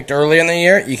where we picked earlier in the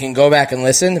year, you can go back and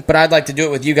listen, but I'd like to do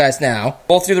it with you guys now.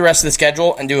 Roll through the rest of the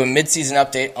schedule and do a mid-season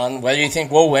update on whether you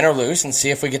think we'll win or lose and see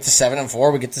if we get to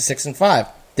 7-4, we get to 6-5.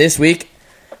 This week,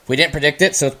 we didn't predict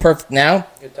it, so it's perfect now.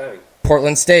 Good timing.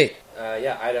 Portland State.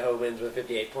 Idaho wins with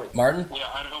 58 points. Martin? Yeah,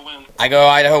 Idaho wins. I go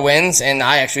Idaho wins, and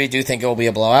I actually do think it will be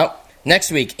a blowout. Next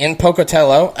week, in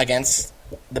Pocatello against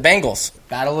the Bengals.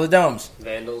 Battle of the Domes.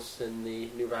 Vandals in the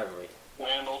new rivalry.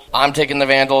 Vandals. I'm taking the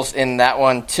Vandals in that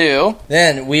one, too.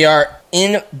 Then we are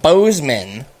in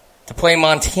Bozeman to play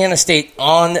Montana State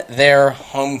on their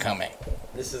homecoming.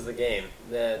 This is the game.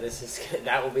 That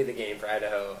will be the game for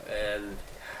Idaho, and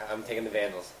I'm taking the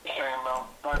Vandals. Same,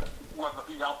 but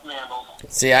you got Vandals.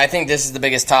 See, I think this is the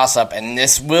biggest toss-up, and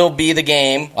this will be the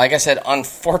game. Like I said,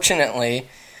 unfortunately,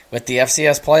 with the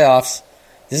FCS playoffs,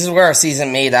 this is where our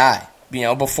season may die.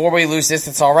 Before we lose this,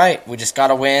 it's all right. We just got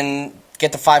to win,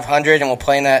 get to 500, and we'll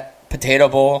play in that Potato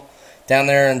Bowl down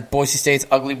there in Boise State's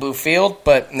ugly blue field.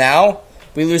 But now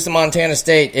we lose to Montana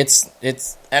State.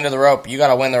 It's end of the rope. You got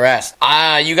to win the rest.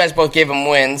 You guys both gave them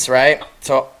wins, right?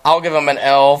 So I'll give them an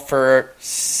L for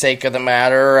sake of the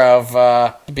matter of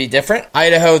to be different.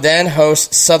 Idaho then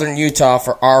hosts Southern Utah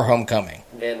for our homecoming.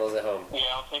 Vandals at home.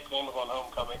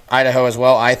 Idaho as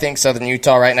well. I think Southern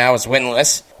Utah right now is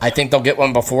winless. I think they'll get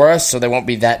one before us, so they won't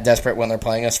be that desperate when they're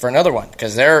playing us for another one.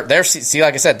 Because see,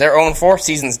 like I said, they're 0-4,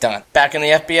 season's done. Back in the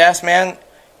FBS, man,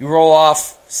 you roll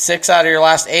off 6 out of your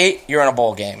last 8, you're in a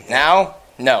bowl game. Now,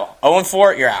 no.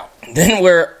 0-4, you're out. Then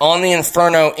we're on the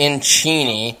Inferno in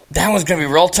Cheney. That one's going to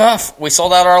be real tough. We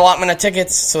sold out our allotment of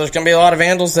tickets, so there's going to be a lot of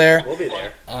Vandals there. We'll be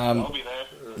there. I'll be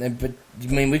there. But, I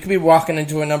mean, we could be walking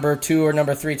into a number 2 or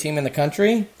number 3 team in the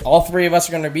country. All 3 of us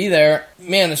are going to be there.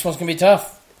 Man, this one's going to be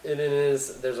tough. It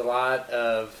is. There's a lot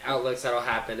of outlooks that'll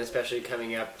happen, especially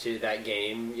coming up to that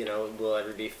game. You know, will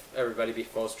everybody be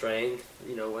full strength?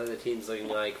 You know, what are the teams looking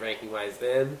like ranking-wise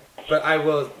then? But I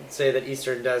will say that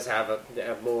Eastern does have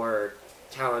a more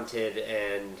talented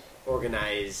and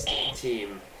organized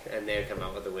team, and they've come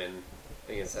out with a win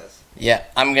against us. Yeah,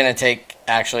 I'm going to take,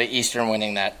 actually, Eastern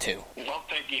winning that, too. I'll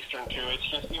take Eastern, too. It's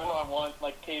just, even though I want,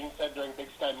 like Caden said during Big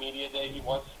Sky Media Day, he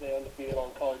wants to stay undefeated on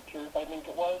College Truth, I think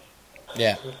it was.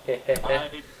 Yeah.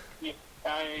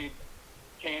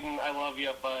 Caden, I love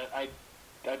you, but I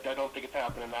don't think it's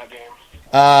happening in that game.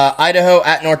 Idaho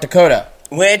at North Dakota,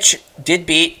 which did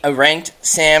beat a ranked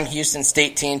Sam Houston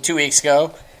State team 2 weeks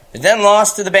ago, but then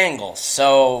lost to the Bengals.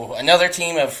 So another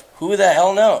team of who the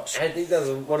hell knows. I think that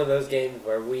was one of those games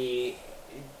where we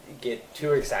get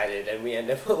too excited and we end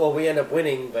up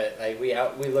winning, but like we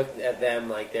look at them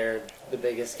like they're the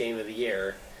biggest game of the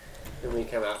year, and we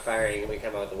come out firing and we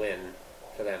come out with a win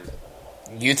for them.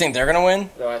 You think they're going to win?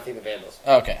 No, I think the Vandals.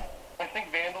 Okay. I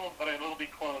think Vandals, but it'll be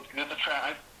close because it's a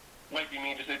trap. Might be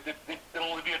me. It'll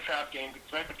only be a trap game.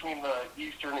 It's right between the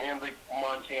Eastern and the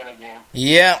Montana game.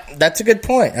 Yeah, that's a good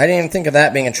point. I didn't even think of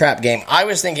that being a trap game. I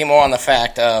was thinking more on the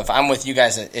fact of, I'm with you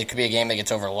guys, that it could be a game that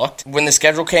gets overlooked. When the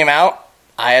schedule came out,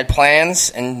 I had plans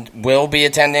and will be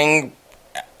attending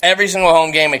every single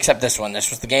home game except this one. This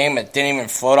was the game that didn't even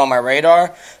float on my radar.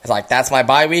 I was like, that's my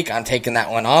bye week. I'm taking that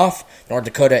one off. North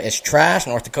Dakota is trash.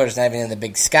 North Dakota's not even in the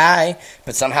Big Sky,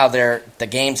 but somehow the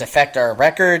games affect our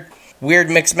record.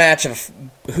 Weird mixed match of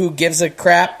who gives a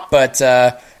crap, but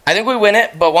I think we win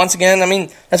it. But once again, I mean,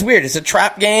 that's weird. It's a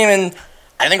trap game, and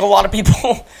I think a lot of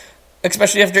people,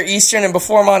 especially after Eastern and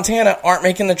before Montana, aren't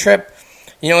making the trip.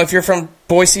 You know, if you're from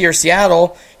Boise or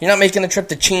Seattle, you're not making the trip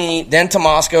to Cheney, then to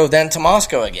Moscow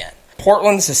again.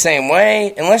 Portland's the same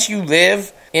way. Unless you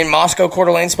live in Moscow, Coeur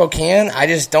d'Alene, Spokane, I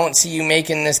just don't see you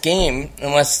making this game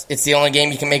unless it's the only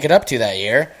game you can make it up to that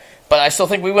year. But I still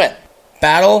think we win.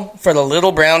 Battle for the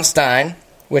Little Brown Stein,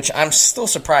 which I'm still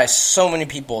surprised so many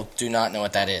people do not know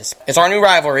what that is. It's our new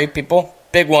rivalry, people.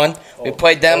 Big one. We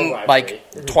played them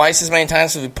like twice as many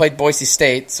times as we played Boise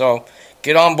State, so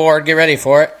get on board, get ready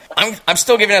for it. I'm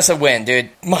still giving us a win,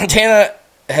 dude. Montana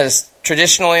has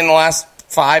traditionally in the last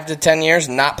 5 to 10 years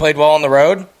not played well on the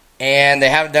road, and they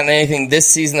haven't done anything this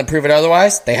season to prove it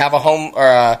otherwise. They have a home,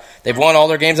 or they've won all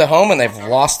their games at home, and they've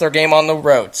lost their game on the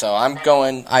road. So I'm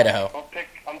going Idaho.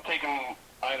 I'm taking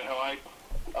Idaho.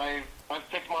 I've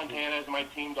picked Montana as my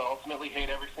team to ultimately hate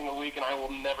every single week, and I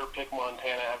will never pick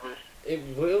Montana ever.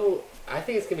 I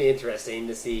think it's going to be interesting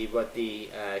to see what the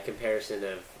comparison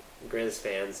of Grizz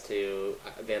fans to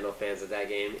Vandal fans of that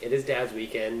game. It is Dad's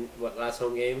weekend. What, last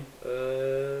home game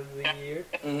of the year?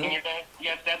 Senior Day?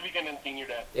 Yeah, it's Dad's weekend and Senior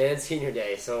Day. And Senior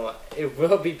Day, so it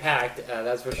will be packed,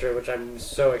 that's for sure, which I'm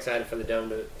so excited for the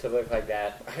Dome to look like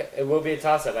that. It will be a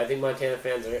toss-up. I think Montana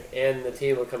fans and the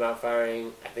team will come out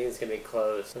firing. I think it's going to be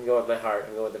close. I'm going with my heart.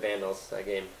 I'm going with the Vandals, that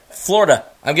game. Florida.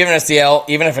 I'm giving us the L,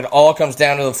 even if it all comes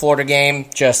down to the Florida game.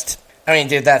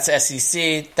 Dude, that's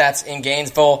SEC. That's in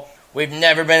Gainesville. We've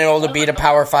never been able to beat a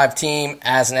Power 5 team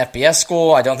as an FBS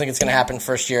school. I don't think it's going to happen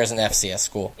first year as an FCS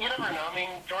school. You never know. I mean,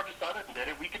 Georgia Southern did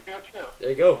it. We could do it too. There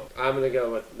you go. I'm going to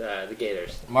go with the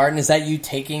Gators. Martin, is that you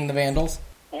taking the Vandals?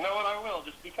 You know what? I will,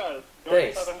 just because. Georgia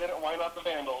Thanks. Southern did it. Why not the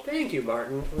Vandals? Thank you,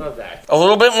 Martin. Love that. A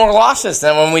little bit more losses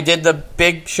than when we did the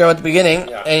big show at the beginning.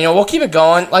 Yeah. And, we'll keep it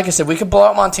going. Like I said, we could blow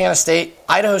out Montana State.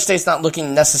 Idaho State's not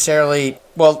looking necessarily...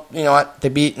 Well, you know what? They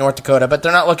beat North Dakota, but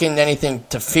they're not looking at anything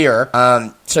to fear.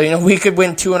 So, we could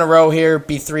win 2 in a row here,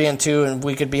 be 3-2, and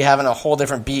we could be having a whole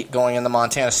different beat going into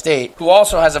Montana State, who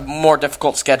also has a more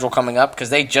difficult schedule coming up because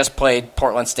they just played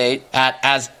Portland State at,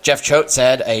 as Jeff Choate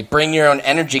said, a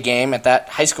bring-your-own-energy game at that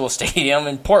high school stadium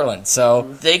in Portland. So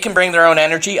they can bring their own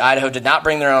energy. Idaho did not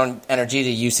bring their own energy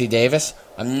to UC Davis.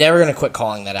 I'm never going to quit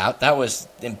calling that out. That was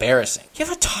embarrassing. You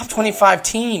have a top 25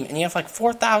 team, and you have like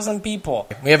 4,000 people.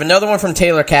 We have another one from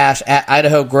Taylor Cash at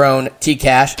Idaho Grown T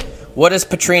Cash. What is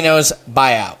Petrino's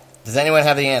buyout? Does anyone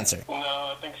have the answer? No,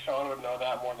 I think Sean would know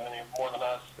that more than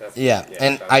us. Yeah,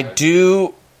 and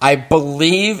I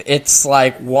believe it's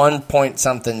like 1 point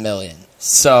something million.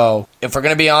 So if we're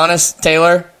going to be honest,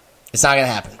 Taylor, It's not going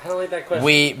to happen. I don't like that question.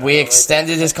 We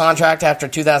extended his contract after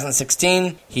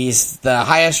 2016. He's the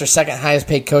highest or second highest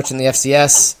paid coach in the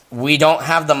FCS. We don't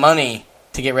have the money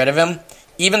to get rid of him,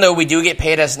 even though we do get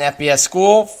paid as an FBS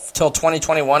school till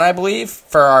 2021, I believe,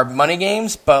 for our money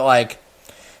games. But,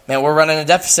 man, we're running a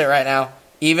deficit right now.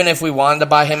 Even if we wanted to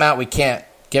buy him out, we can't.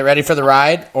 Get ready for the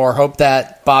ride or hope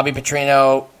that Bobby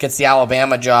Petrino gets the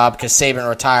Alabama job because Saban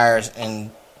retires and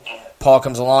Paul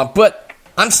comes along. But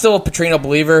I'm still a Petrino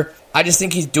believer. I just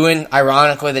think he's doing,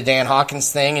 ironically, the Dan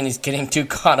Hawkins thing, and he's getting too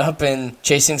caught up in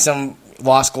chasing some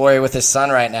lost glory with his son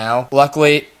right now.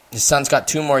 Luckily, his son's got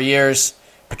 2 more years.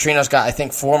 Petrino's got, I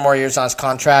think, 4 more years on his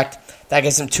contract. That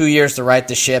gives him 2 years to right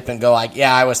the ship and go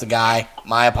yeah, I was the guy.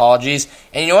 My apologies.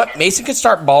 And you know what? Mason could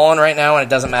start balling right now, and it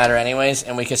doesn't matter anyways,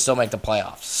 and we could still make the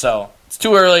playoffs. So it's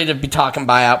too early to be talking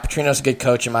buyout. Petrino's a good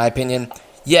coach, in my opinion.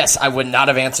 Yes, I would not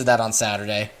have answered that on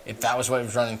Saturday if that was what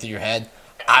was running through your head.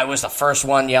 I was the first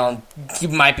one yelling,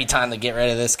 it might be time to get rid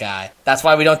of this guy. That's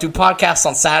why we don't do podcasts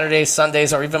on Saturdays,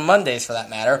 Sundays, or even Mondays for that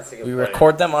matter. We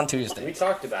record them on Tuesdays. We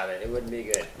talked about it. It wouldn't be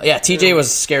good. Yeah, TJ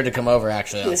was scared to come over,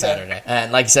 actually, on Saturday.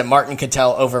 And like I said, Martin could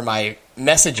tell over my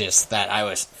messages that I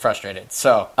was frustrated.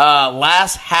 So,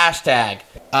 last hashtag.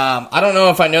 I don't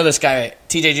know if I know this guy.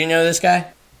 TJ, do you know this guy?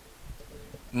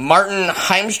 Martin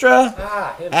Heimstra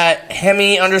at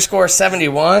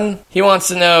Hemi_71. He wants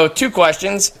to know 2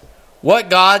 questions.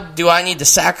 What god do I need to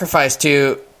sacrifice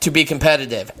to be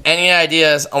competitive? Any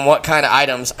ideas on what kind of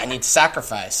items I need to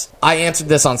sacrifice? I answered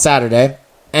this on Saturday.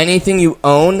 Anything you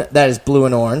own that is blue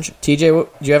and orange. TJ, do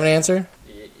you have an answer?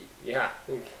 Yeah.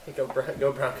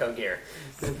 Go Bronco gear.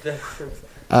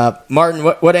 Martin,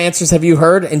 what answers have you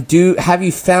heard? And have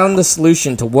you found the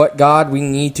solution to what god we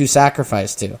need to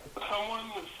sacrifice to? Someone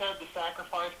said to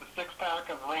sacrifice the 6-pack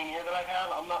of Rainier that I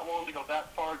have. I'm not willing to go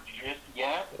that far just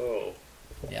yet. Oh.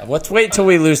 Yeah, let's wait till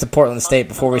we lose to Portland State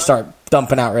before we start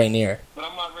dumping out Rainier. But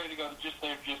I'm not ready to go just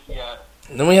there just yet.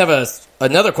 And then we have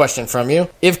another question from you.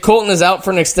 If Colton is out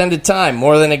for an extended time,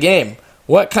 more than a game,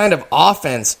 what kind of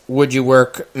offense would you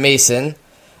work Mason?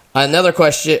 Another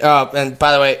question, and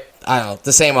by the way, I don't know,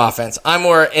 the same offense. I'm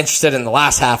more interested in the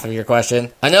last half of your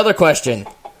question. Another question.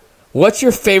 What's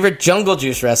your favorite Jungle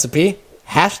Juice recipe?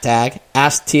 Hashtag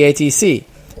AskTATC.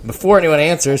 Before anyone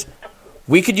answers,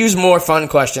 we could use more fun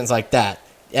questions like that.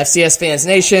 FCS Fans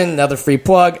Nation, another free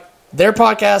plug. Their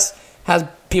podcast has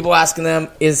people asking them,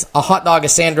 is a hot dog a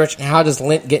sandwich, and how does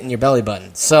lint get in your belly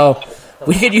button? So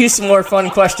we could use some more fun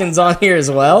questions on here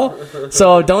as well.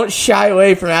 So don't shy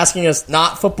away from asking us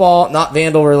not football, not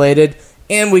Vandal related.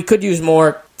 And we could use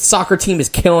more. Soccer team is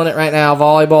killing it right now.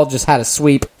 Volleyball just had a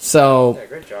sweep. So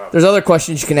great job. There's other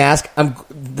questions you can ask.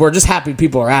 We're just happy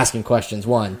people are asking questions,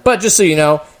 one. But just so you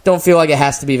know, don't feel like it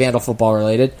has to be Vandal football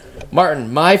related.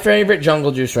 Martin, my favorite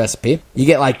Jungle Juice recipe. You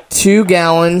get 2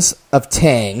 gallons of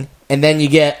Tang, and then you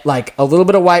get a little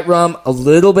bit of white rum, a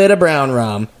little bit of brown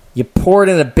rum. You pour it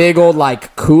in a big old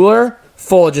cooler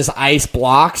full of just ice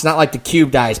blocks, not like the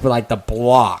cubed ice, but the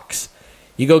blocks.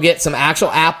 You go get some actual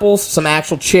apples, some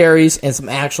actual cherries, and some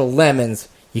actual lemons.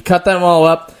 You cut them all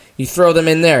up. You throw them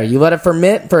in there. You let it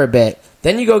ferment for a bit.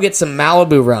 Then you go get some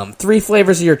Malibu rum. 3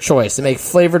 flavors of your choice to make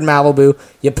flavored Malibu.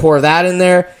 You pour that in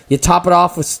there. You top it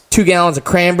off with 2 gallons of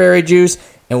cranberry juice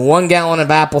and 1 gallon of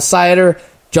apple cider.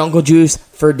 Jungle Juice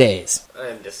for days. I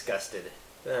am disgusted.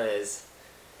 That is...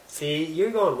 See,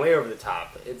 you're going way over the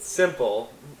top. It's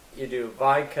simple. You do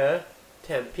vodka,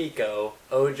 Tampico,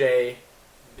 OJ,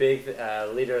 big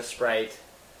liter of Sprite,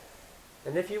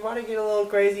 and if you want to get a little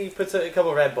crazy, you put a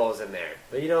couple Red Bulls in there.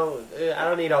 But I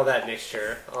don't need all that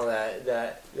mixture, all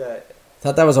that.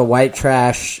 Thought that was a white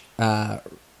trash. No,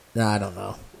 I don't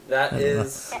know. That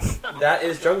is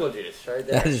Jungle Juice right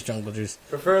there. That is Jungle Juice.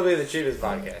 Preferably the cheapest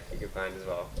vodka you can find as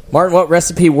well. Martin, what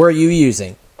recipe were you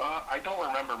using? I don't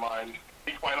remember mine, to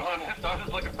be quite honest. I was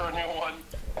just looking for a new one.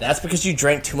 That's because you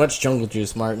drank too much Jungle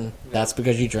Juice, Martin. That's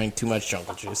because you drank too much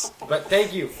Jungle Juice. But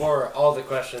thank you for all the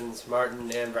questions,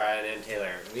 Martin and Brian and Taylor.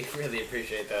 We really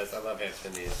appreciate those. I love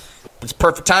answering these. It's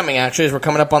perfect timing, actually, as we're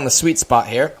coming up on the sweet spot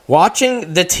here.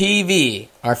 Watching the TV,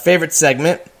 our favorite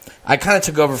segment. I kind of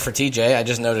took over for TJ. I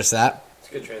just noticed that. It's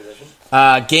a good transition.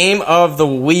 Game of the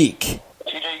week.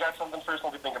 TJ, you got something first?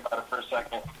 Let me think about it for a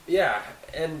second. Yeah,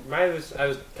 and I was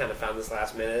kind of found this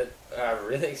last minute.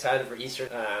 Really excited for Easter.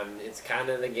 It's kind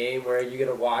of the game where you get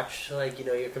to watch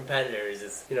your competitors.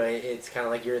 It's kind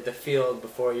of like you're at the field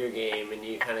before your game, and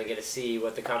you kind of get to see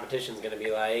what the competition's going to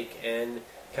be like, and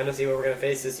kind of see what we're going to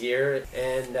face this year.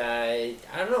 And I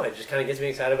don't know, it just kind of gets me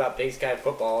excited about Big Sky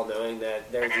football, knowing that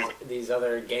there's these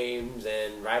other games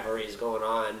and rivalries going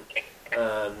on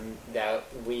that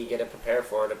we get to prepare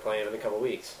for to play in a couple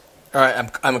weeks. All right,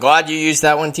 I'm glad you used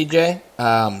that one, TJ,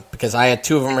 because I had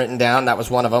two of them written down. That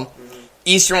was one of them.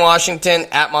 Eastern Washington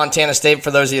at Montana State, for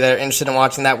those of you that are interested in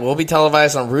watching that, will be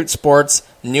televised on Root Sports,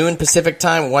 noon Pacific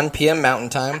time, 1 p.m. Mountain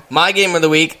time. My game of the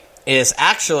week is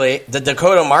actually the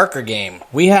Dakota Marker game.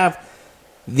 We have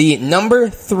the number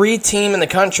 3 team in the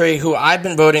country, who I've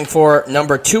been voting for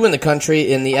number 2 in the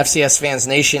country in the FCS Fans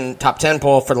Nation Top 10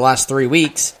 poll for the last 3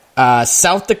 weeks.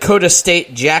 South Dakota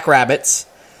State Jackrabbits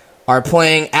are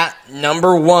playing at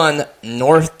number 1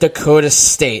 North Dakota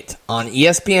State on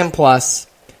ESPN Plus,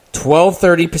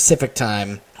 12:30 Pacific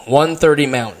time, 1:30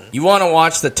 Mountain. You want to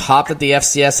watch the top that the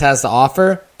FCS has to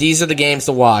offer? These are the games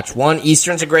to watch. 1,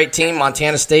 Eastern's a great team.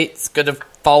 Montana State's good to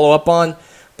follow up on.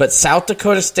 But South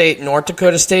Dakota State, North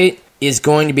Dakota State is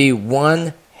going to be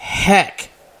one heck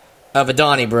of a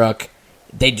Donnybrook.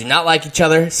 They do not like each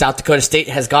other. South Dakota State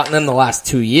has gotten them the last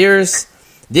 2 years.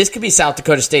 This could be South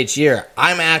Dakota State's year.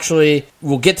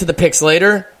 We'll get to the picks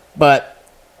later, but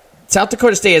South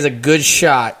Dakota State has a good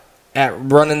shot at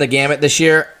running the gamut this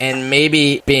year and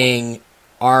maybe being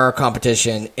our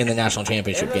competition in the national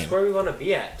championship and that's game. where we want to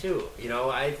be at, too.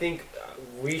 I think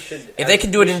we should... If they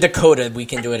can do it in Dakota, we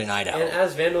can do it in Idaho. And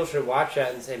as Vandal should watch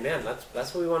that and say, man,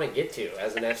 that's what we want to get to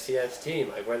as an FCS team.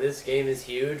 Where this game is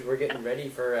huge, we're getting ready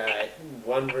for a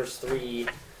 1 versus 3,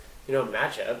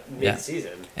 matchup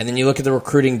mid-season. Yeah. And then you look at the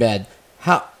recruiting bed.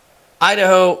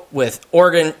 Idaho with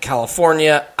Oregon,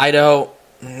 California, Idaho,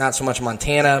 not so much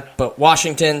Montana, but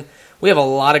Washington. We have a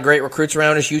lot of great recruits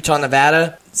around us. Utah,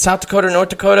 Nevada, South Dakota, North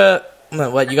Dakota.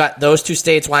 You got those 2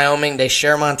 states, Wyoming. They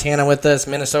share Montana with us.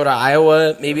 Minnesota,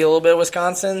 Iowa, maybe a little bit of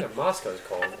Wisconsin. Yeah, Moscow's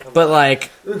cold. But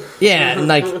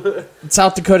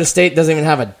South Dakota State doesn't even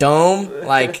have a dome.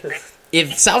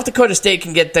 If South Dakota State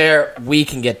can get there, we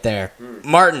can get there.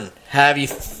 Martin, have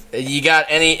you got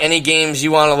any games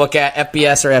you want to look at,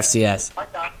 FBS or FCS? I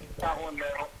got one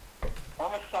now.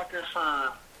 I'm a sucker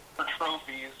for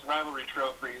trophies, rivalry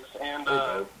trophies, and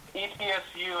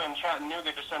ETSU and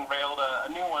Chattanooga just unveiled a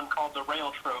new one called the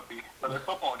Rail Trophy for their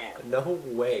football game. No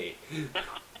way.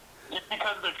 Just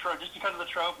because of the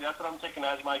trophy, that's what I'm taking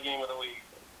as my game of the week.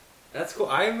 That's cool.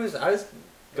 I was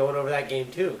going over that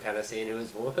game too, kind of seeing who was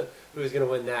going to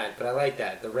win that. But I like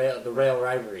that, the rail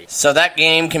rivalry. So that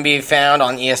game can be found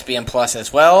on ESPN Plus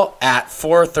as well at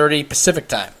 4:30 Pacific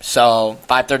time, so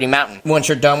 5:30 Mountain. Once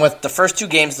you're done with the first 2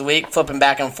 games of the week, flipping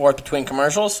back and forth between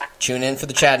commercials, tune in for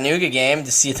the Chattanooga game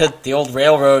to see the old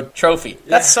railroad trophy.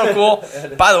 That's so cool.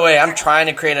 By the way, I'm trying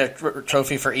to create a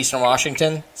trophy for Eastern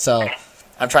Washington, so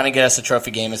I'm trying to get us a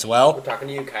trophy game as well. We're talking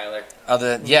to you, Kyler. I've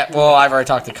already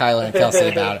talked to Kyler and Kelsey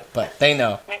about it, but they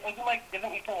know.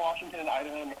 Isn't Eastern Washington and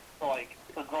Idaho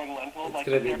for growing lentils? It's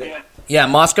gonna be Yeah,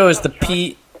 Moscow is the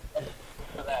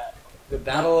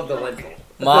battle of the lentil.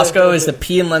 Moscow is the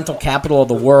pea and lentil capital of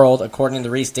the world, according to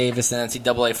Reese Davis and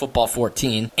NCAA Football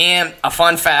 14. And a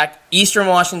fun fact, Eastern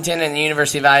Washington and the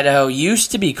University of Idaho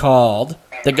used to be called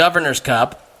the Governor's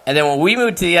Cup. And then when we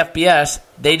moved to the FBS,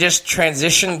 they just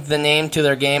transitioned the name to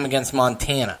their game against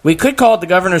Montana. We could call it the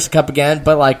Governor's Cup again,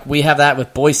 but we have that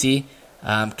with Boise,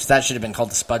 because that should have been called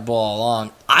the Spud Bowl all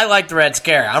along. I like the Red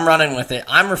Scare. I'm running with it.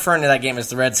 I'm referring to that game as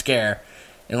the Red Scare,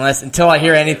 until I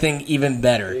hear anything even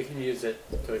better. You can use it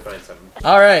until we find something.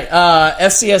 All right,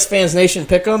 FCS Fans Nation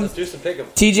Pick'em. Let's do some pick'em.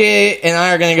 TJ and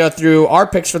I are going to go through our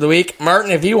picks for the week.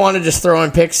 Martin, if you want to just throw in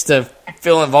picks to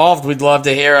feel involved, we'd love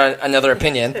to hear another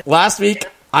opinion. Last week,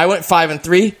 I went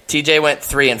 5-3. TJ went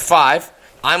 3-5.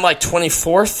 I'm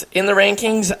 24th in the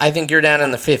rankings. I think you're down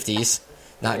in the 50s.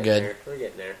 Not good. We're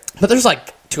getting there. But there's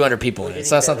 200 people in it,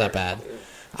 so that's not that bad.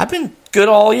 I've been good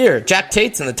all year. Jack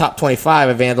Tate's in the top 25,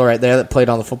 a Vandal right there that played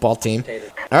on the football team.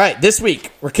 All right, this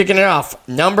week, we're kicking it off.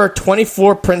 Number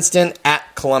 24, Princeton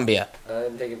at Columbia.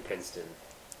 I'm taking Princeton.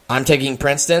 I'm taking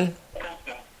Princeton.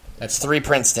 That's 3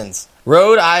 Princetons.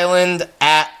 Rhode Island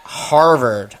at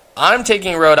Harvard. I'm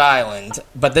taking Rhode Island,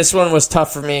 but this one was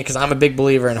tough for me because I'm a big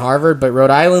believer in Harvard, but Rhode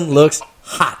Island looks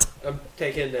hot. I'm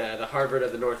taking the Harvard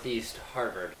of the Northeast,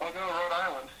 Harvard. I'll go Rhode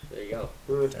Island. There you go.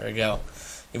 There we go.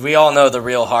 We all know the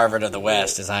real Harvard of the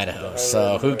West is Idaho,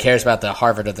 so who cares about the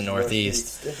Harvard of the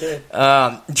Northeast?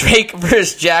 Drake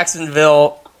versus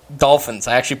Jacksonville Dolphins.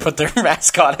 I actually put their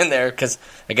mascot in there because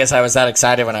I guess I was that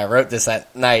excited when I wrote this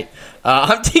that night.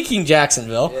 I'm taking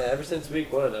Jacksonville. Yeah, ever since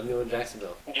week 1, I'm going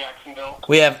Jacksonville.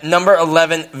 We have number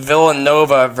 11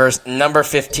 Villanova versus number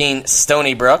 15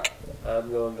 Stony Brook.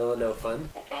 I'm going Villanova Fun.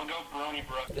 I'll go Brony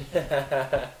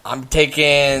Brook. I'm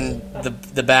taking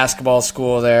the basketball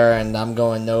school there, and I'm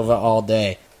going Nova all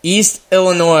day. East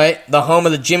Illinois, the home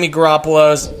of the Jimmy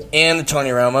Garoppolos and the Tony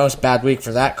Romos. Bad week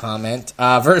for that comment.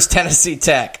 Versus Tennessee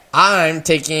Tech. I'm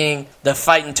taking the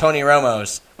fighting Tony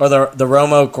Romos. Or the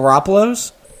Romo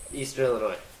Garoppolos. Eastern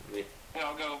Illinois. Yeah,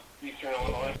 I'll go Eastern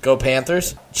Illinois. Go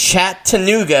Panthers.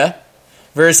 Chattanooga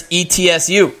versus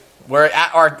ETSU. We're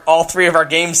at all three of our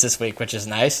games this week, which is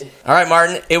nice. All right,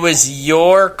 Martin, it was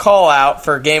your call out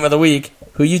for Game of the Week.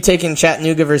 Who you taking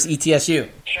Chattanooga versus ETSU?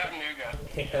 Chattanooga.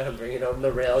 Yeah, bringing home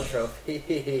the rail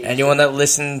trophy. Anyone that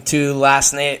listened to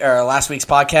last week's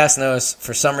podcast knows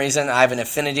for some reason I have an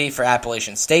affinity for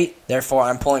Appalachian State. Therefore,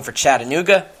 I'm pulling for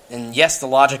Chattanooga. And yes, the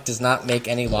logic does not make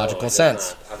any logical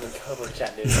sense. I'm going to go with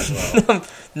Chattanooga as well.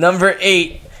 Number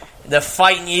 8, the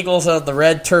Fighting Eagles of the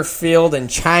Red Turf Field in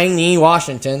Chagney,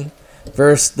 Washington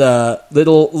versus the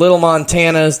little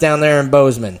Montanas down there in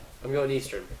Bozeman. I'm going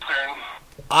Eastern.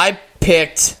 I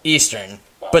picked Eastern.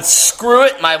 But screw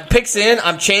it, my pick's in,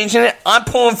 I'm changing it. I'm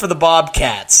pulling for the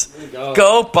Bobcats.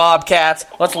 Go Bobcats.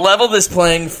 Let's level this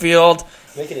playing field.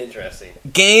 Make it interesting.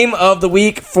 Game of the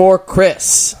week for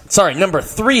Chris. Sorry, number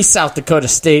 3, South Dakota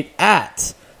State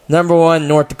at number 1,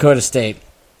 North Dakota State.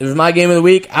 It was my game of the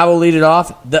week. I will lead it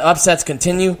off. The upsets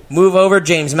continue. Move over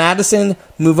James Madison.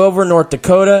 Move over North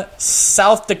Dakota.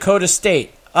 South Dakota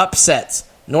State. Upsets.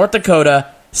 North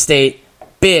Dakota State.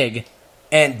 Big.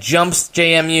 And jumps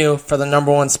JMU for the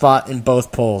number 1 spot in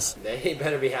both polls. They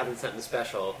better be having something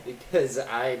special because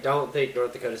I don't think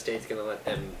North Dakota State's going to let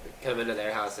them come into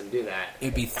their house and do that.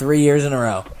 It'd be 3 years in a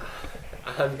row.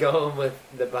 I'm going with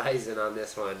the Bison on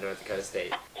this one, North Dakota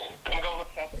State. I'm going with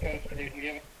South Dakota State. We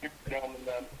have a gentleman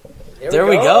then. There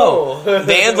we go.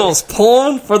 Vandals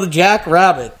pulling for the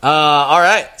Jackrabbit. All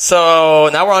right, so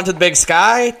now we're on to the Big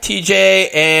Sky.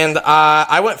 TJ and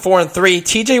I went 4-3.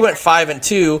 TJ went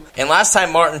 5-2. And last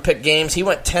time Martin picked games, he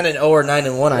went 10-0 or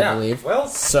 9-1, I believe. Well,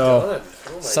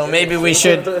 so maybe we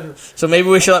should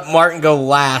let Martin go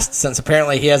last, since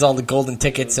apparently he has all the golden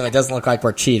tickets, and it doesn't look like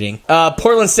we're cheating.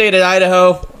 Portland State at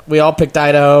Idaho. We all picked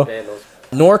Idaho. Vandals.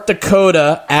 North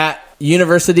Dakota at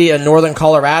University of Northern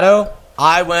Colorado.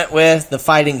 I went with the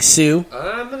Fighting Sioux.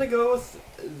 I'm going to go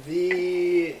with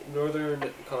the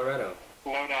Northern Colorado.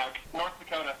 No doubt. North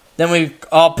Dakota. Then we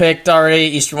all picked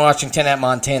already Eastern Washington at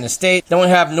Montana State. Then we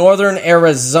have Northern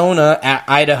Arizona at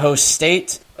Idaho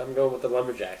State. I'm going with the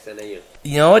Lumberjacks, NAU.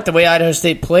 You know what? The way Idaho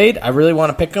State played, I really want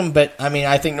to pick them, but I mean,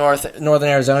 I think Northern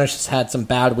Arizona just had some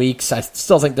bad weeks. I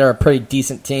still think they're a pretty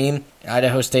decent team.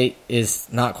 Idaho State is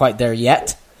not quite there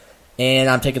yet, and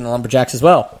I'm taking the Lumberjacks as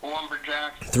well.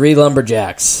 Lumberjacks. 3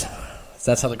 Lumberjacks.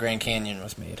 That's how the Grand Canyon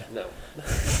was made. No.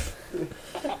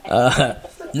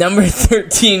 Number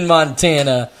 13,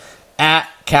 Montana at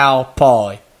Cal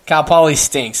Poly. Cal Poly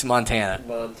stinks, Montana.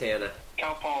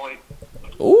 Cal Poly.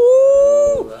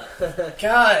 Ooh.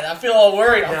 God, I feel all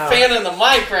worried. I'm fanning the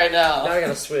mic right now. Now I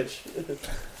gotta switch.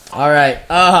 All right.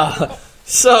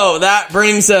 So that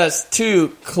brings us to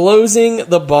closing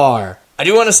the bar. I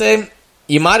do want to say,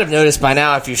 you might have noticed by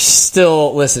now if you're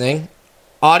still listening,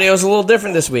 audio's a little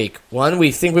different this week. One,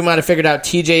 we think we might have figured out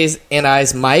TJ's and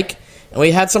I's mic, and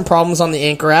we had some problems on the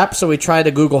Anchor app, so we tried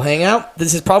a Google Hangout.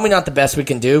 This is probably not the best we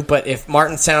can do, but if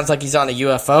Martin sounds like he's on a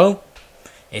UFO,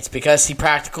 it's because he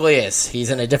practically is. He's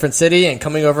in a different city and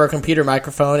coming over a computer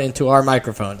microphone into our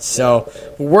microphones. So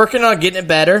we're working on getting it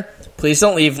better. Please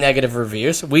don't leave negative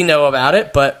reviews. We know about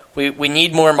it, but we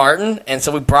need more Martin, and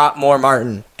so we brought more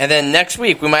Martin. And then next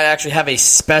week, we might actually have a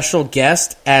special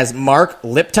guest as Mark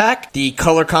Liptak, the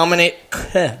color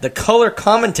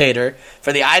commentator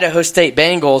for the Idaho State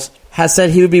Bengals, has said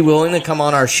he would be willing to come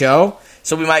on our show.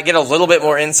 So we might get a little bit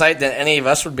more insight than any of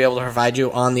us would be able to provide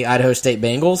you on the Idaho State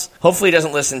Bengals. Hopefully he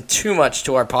doesn't listen too much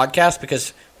to our podcast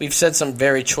because we've said some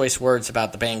very choice words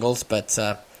about the Bengals, but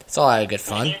it's all out of good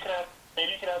fun.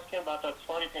 Maybe you can ask him about that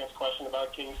Smarty Pants question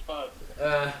about King Spud.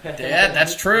 Yeah,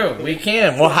 that's true. We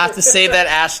can. We'll have to save that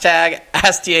hashtag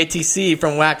AskTATC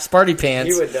from Wax Sparty Pants.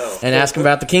 You would know. And ask him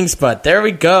about the King's Spud. There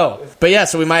we go. But yeah,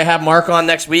 so we might have Mark on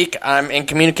next week. I'm in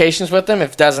communications with him.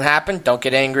 If it doesn't happen, don't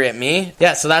get angry at me.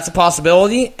 Yeah, so that's a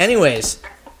possibility. Anyways,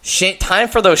 time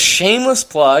for those shameless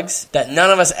plugs that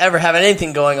none of us ever have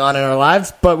anything going on in our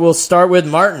lives. But we'll start with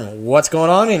Martin. What's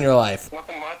going on in your life?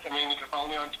 Nothing much. I mean, you can follow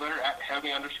me on Twitter at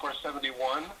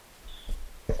heavy_71.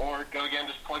 Or go again,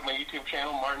 just plug my YouTube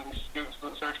channel,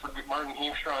 search for Martin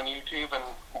Heemstra on YouTube and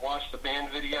watch the band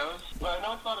videos. But I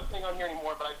know it's not a thing on here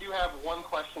anymore, but I do have one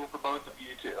question for both of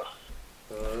you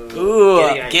two.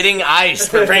 Ooh, getting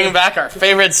iced. We're bringing back our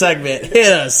favorite segment.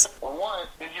 Hit us. Well, what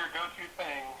is your go-to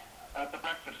thing at the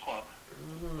Breakfast Club?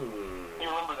 You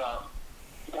remember that?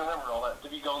 You remember all that?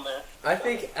 Did you go in there? I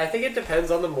think it depends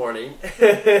on the morning.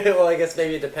 Well, I guess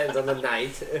maybe it depends on the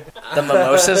night. The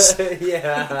mimosas?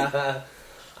 Yeah.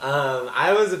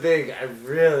 I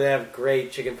really have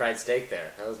great chicken fried steak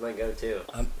there. That was my go-to.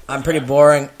 I'm pretty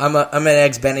boring. I'm an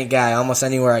Eggs Benny guy almost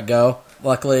anywhere I go.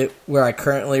 Luckily, where I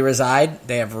currently reside,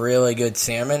 they have really good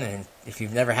salmon, and if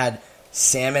you've never had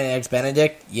salmon Eggs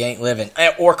Benedict, you ain't living.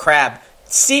 Or crab.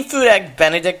 Seafood Egg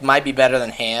Benedict might be better than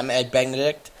ham Egg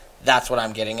Benedict. That's what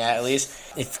I'm getting at least.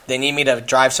 If they need me to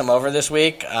drive some over this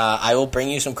week, I will bring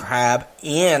you some crab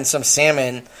and some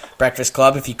salmon Breakfast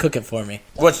Club if you cook it for me.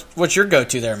 What's your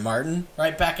go-to there, Martin?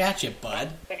 Right back at you, bud.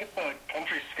 I think it's the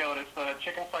Country Skillet. It's the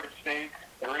chicken fried steak,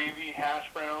 gravy, hash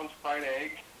browns, fried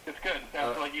egg. It's good.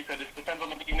 Now, like you said, it depends on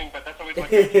the evening, but that's always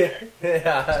like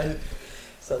Yeah.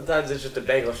 Sometimes it's just a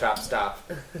bagel shop stop.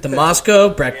 The Moscow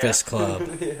Breakfast Club.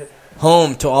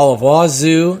 Home to all of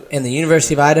Wazoo and the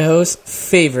University of Idaho's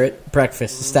favorite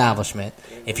breakfast establishment.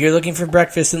 If you're looking for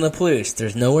breakfast in La Pelouse,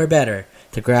 there's nowhere better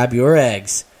to grab your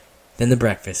eggs than the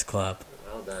Breakfast Club.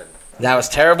 Well done. That was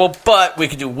terrible, but we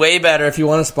could do way better if you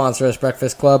want to sponsor us,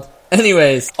 Breakfast Club.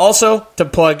 Anyways, also to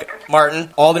plug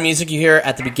Martin, all the music you hear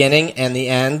at the beginning and the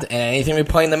end, and anything we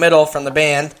play in the middle from the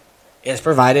band, is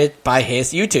provided by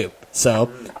his YouTube.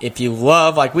 So, if you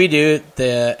love, like we do,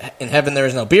 the In Heaven There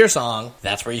Is No Beer song,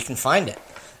 that's where you can find it.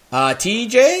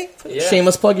 TJ, Yeah.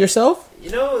 shameless plug yourself.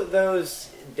 You know those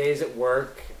days at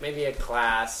work, maybe a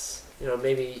class,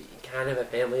 maybe kind of a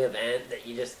family event that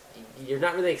you're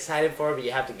not really excited for, but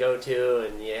you have to go to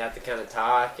and you have to kind of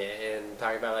talk and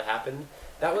talk about what happened.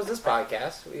 That was this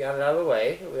podcast. We got it out of the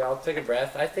way. We all took a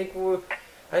breath. I think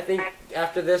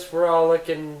after this, we're all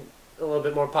looking a little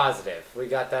bit more positive. We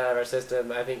got that out of our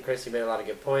system. I think Chrissy made a lot of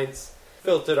good points.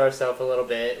 Filtered ourselves a little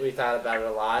bit. We thought about it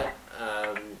a lot,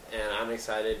 and I'm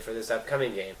excited for this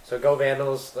upcoming game. So go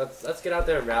Vandals! Let's get out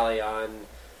there and rally on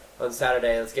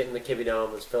Saturday. Let's get in the Kibbe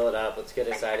Dome. Let's fill it up. Let's get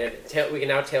excited. We can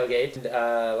now tailgate.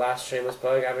 Last shameless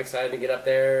plug. I'm excited to get up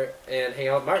there and hang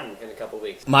out with Martin in a couple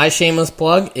weeks. My shameless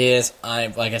plug is,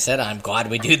 like I said, I'm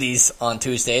glad we do these on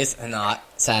Tuesdays and not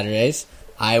Saturdays.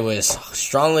 I was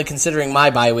strongly considering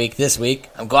my bye week this week.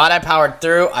 I'm glad I powered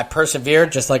through. I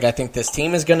persevered, just like I think this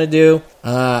team is going to do.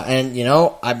 And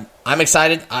I'm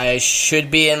excited. I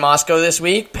should be in Moscow this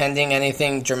week, pending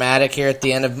anything dramatic here at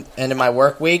the end of my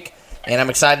work week. And I'm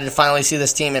excited to finally see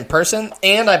this team in person.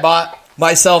 And I bought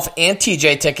myself and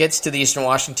TJ tickets to the Eastern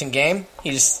Washington game. He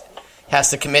just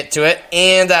has to commit to it.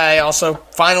 And I also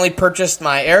finally purchased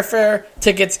my airfare,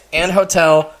 tickets, and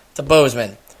hotel to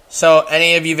Bozeman. So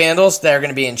any of you Vandals that are going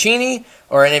to be in Cheney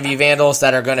or any of you Vandals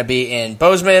that are going to be in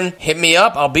Bozeman, hit me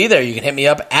up. I'll be there. You can hit me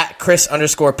up at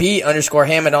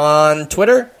Chris_P_Hammond on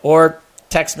Twitter or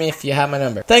text me if you have my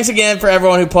number. Thanks again for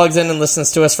everyone who plugs in and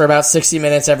listens to us for about 60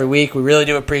 minutes every week. We really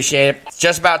do appreciate it. It's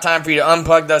just about time for you to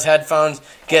unplug those headphones,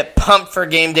 get pumped for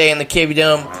game day in the Kibbe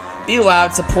Dome. Be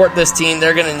loud, support this team.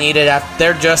 They're going to need it.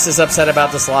 They're just as upset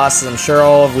about this loss as I'm sure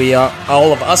all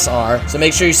of us are. So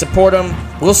make sure you support them.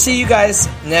 We'll see you guys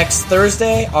next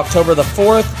Thursday, October the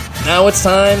 4th. Now it's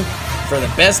time for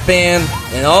the best band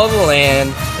in all the land,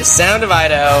 the Sound of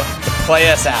Idaho, to play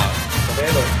us out.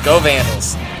 Vandals. Go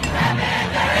Vandals.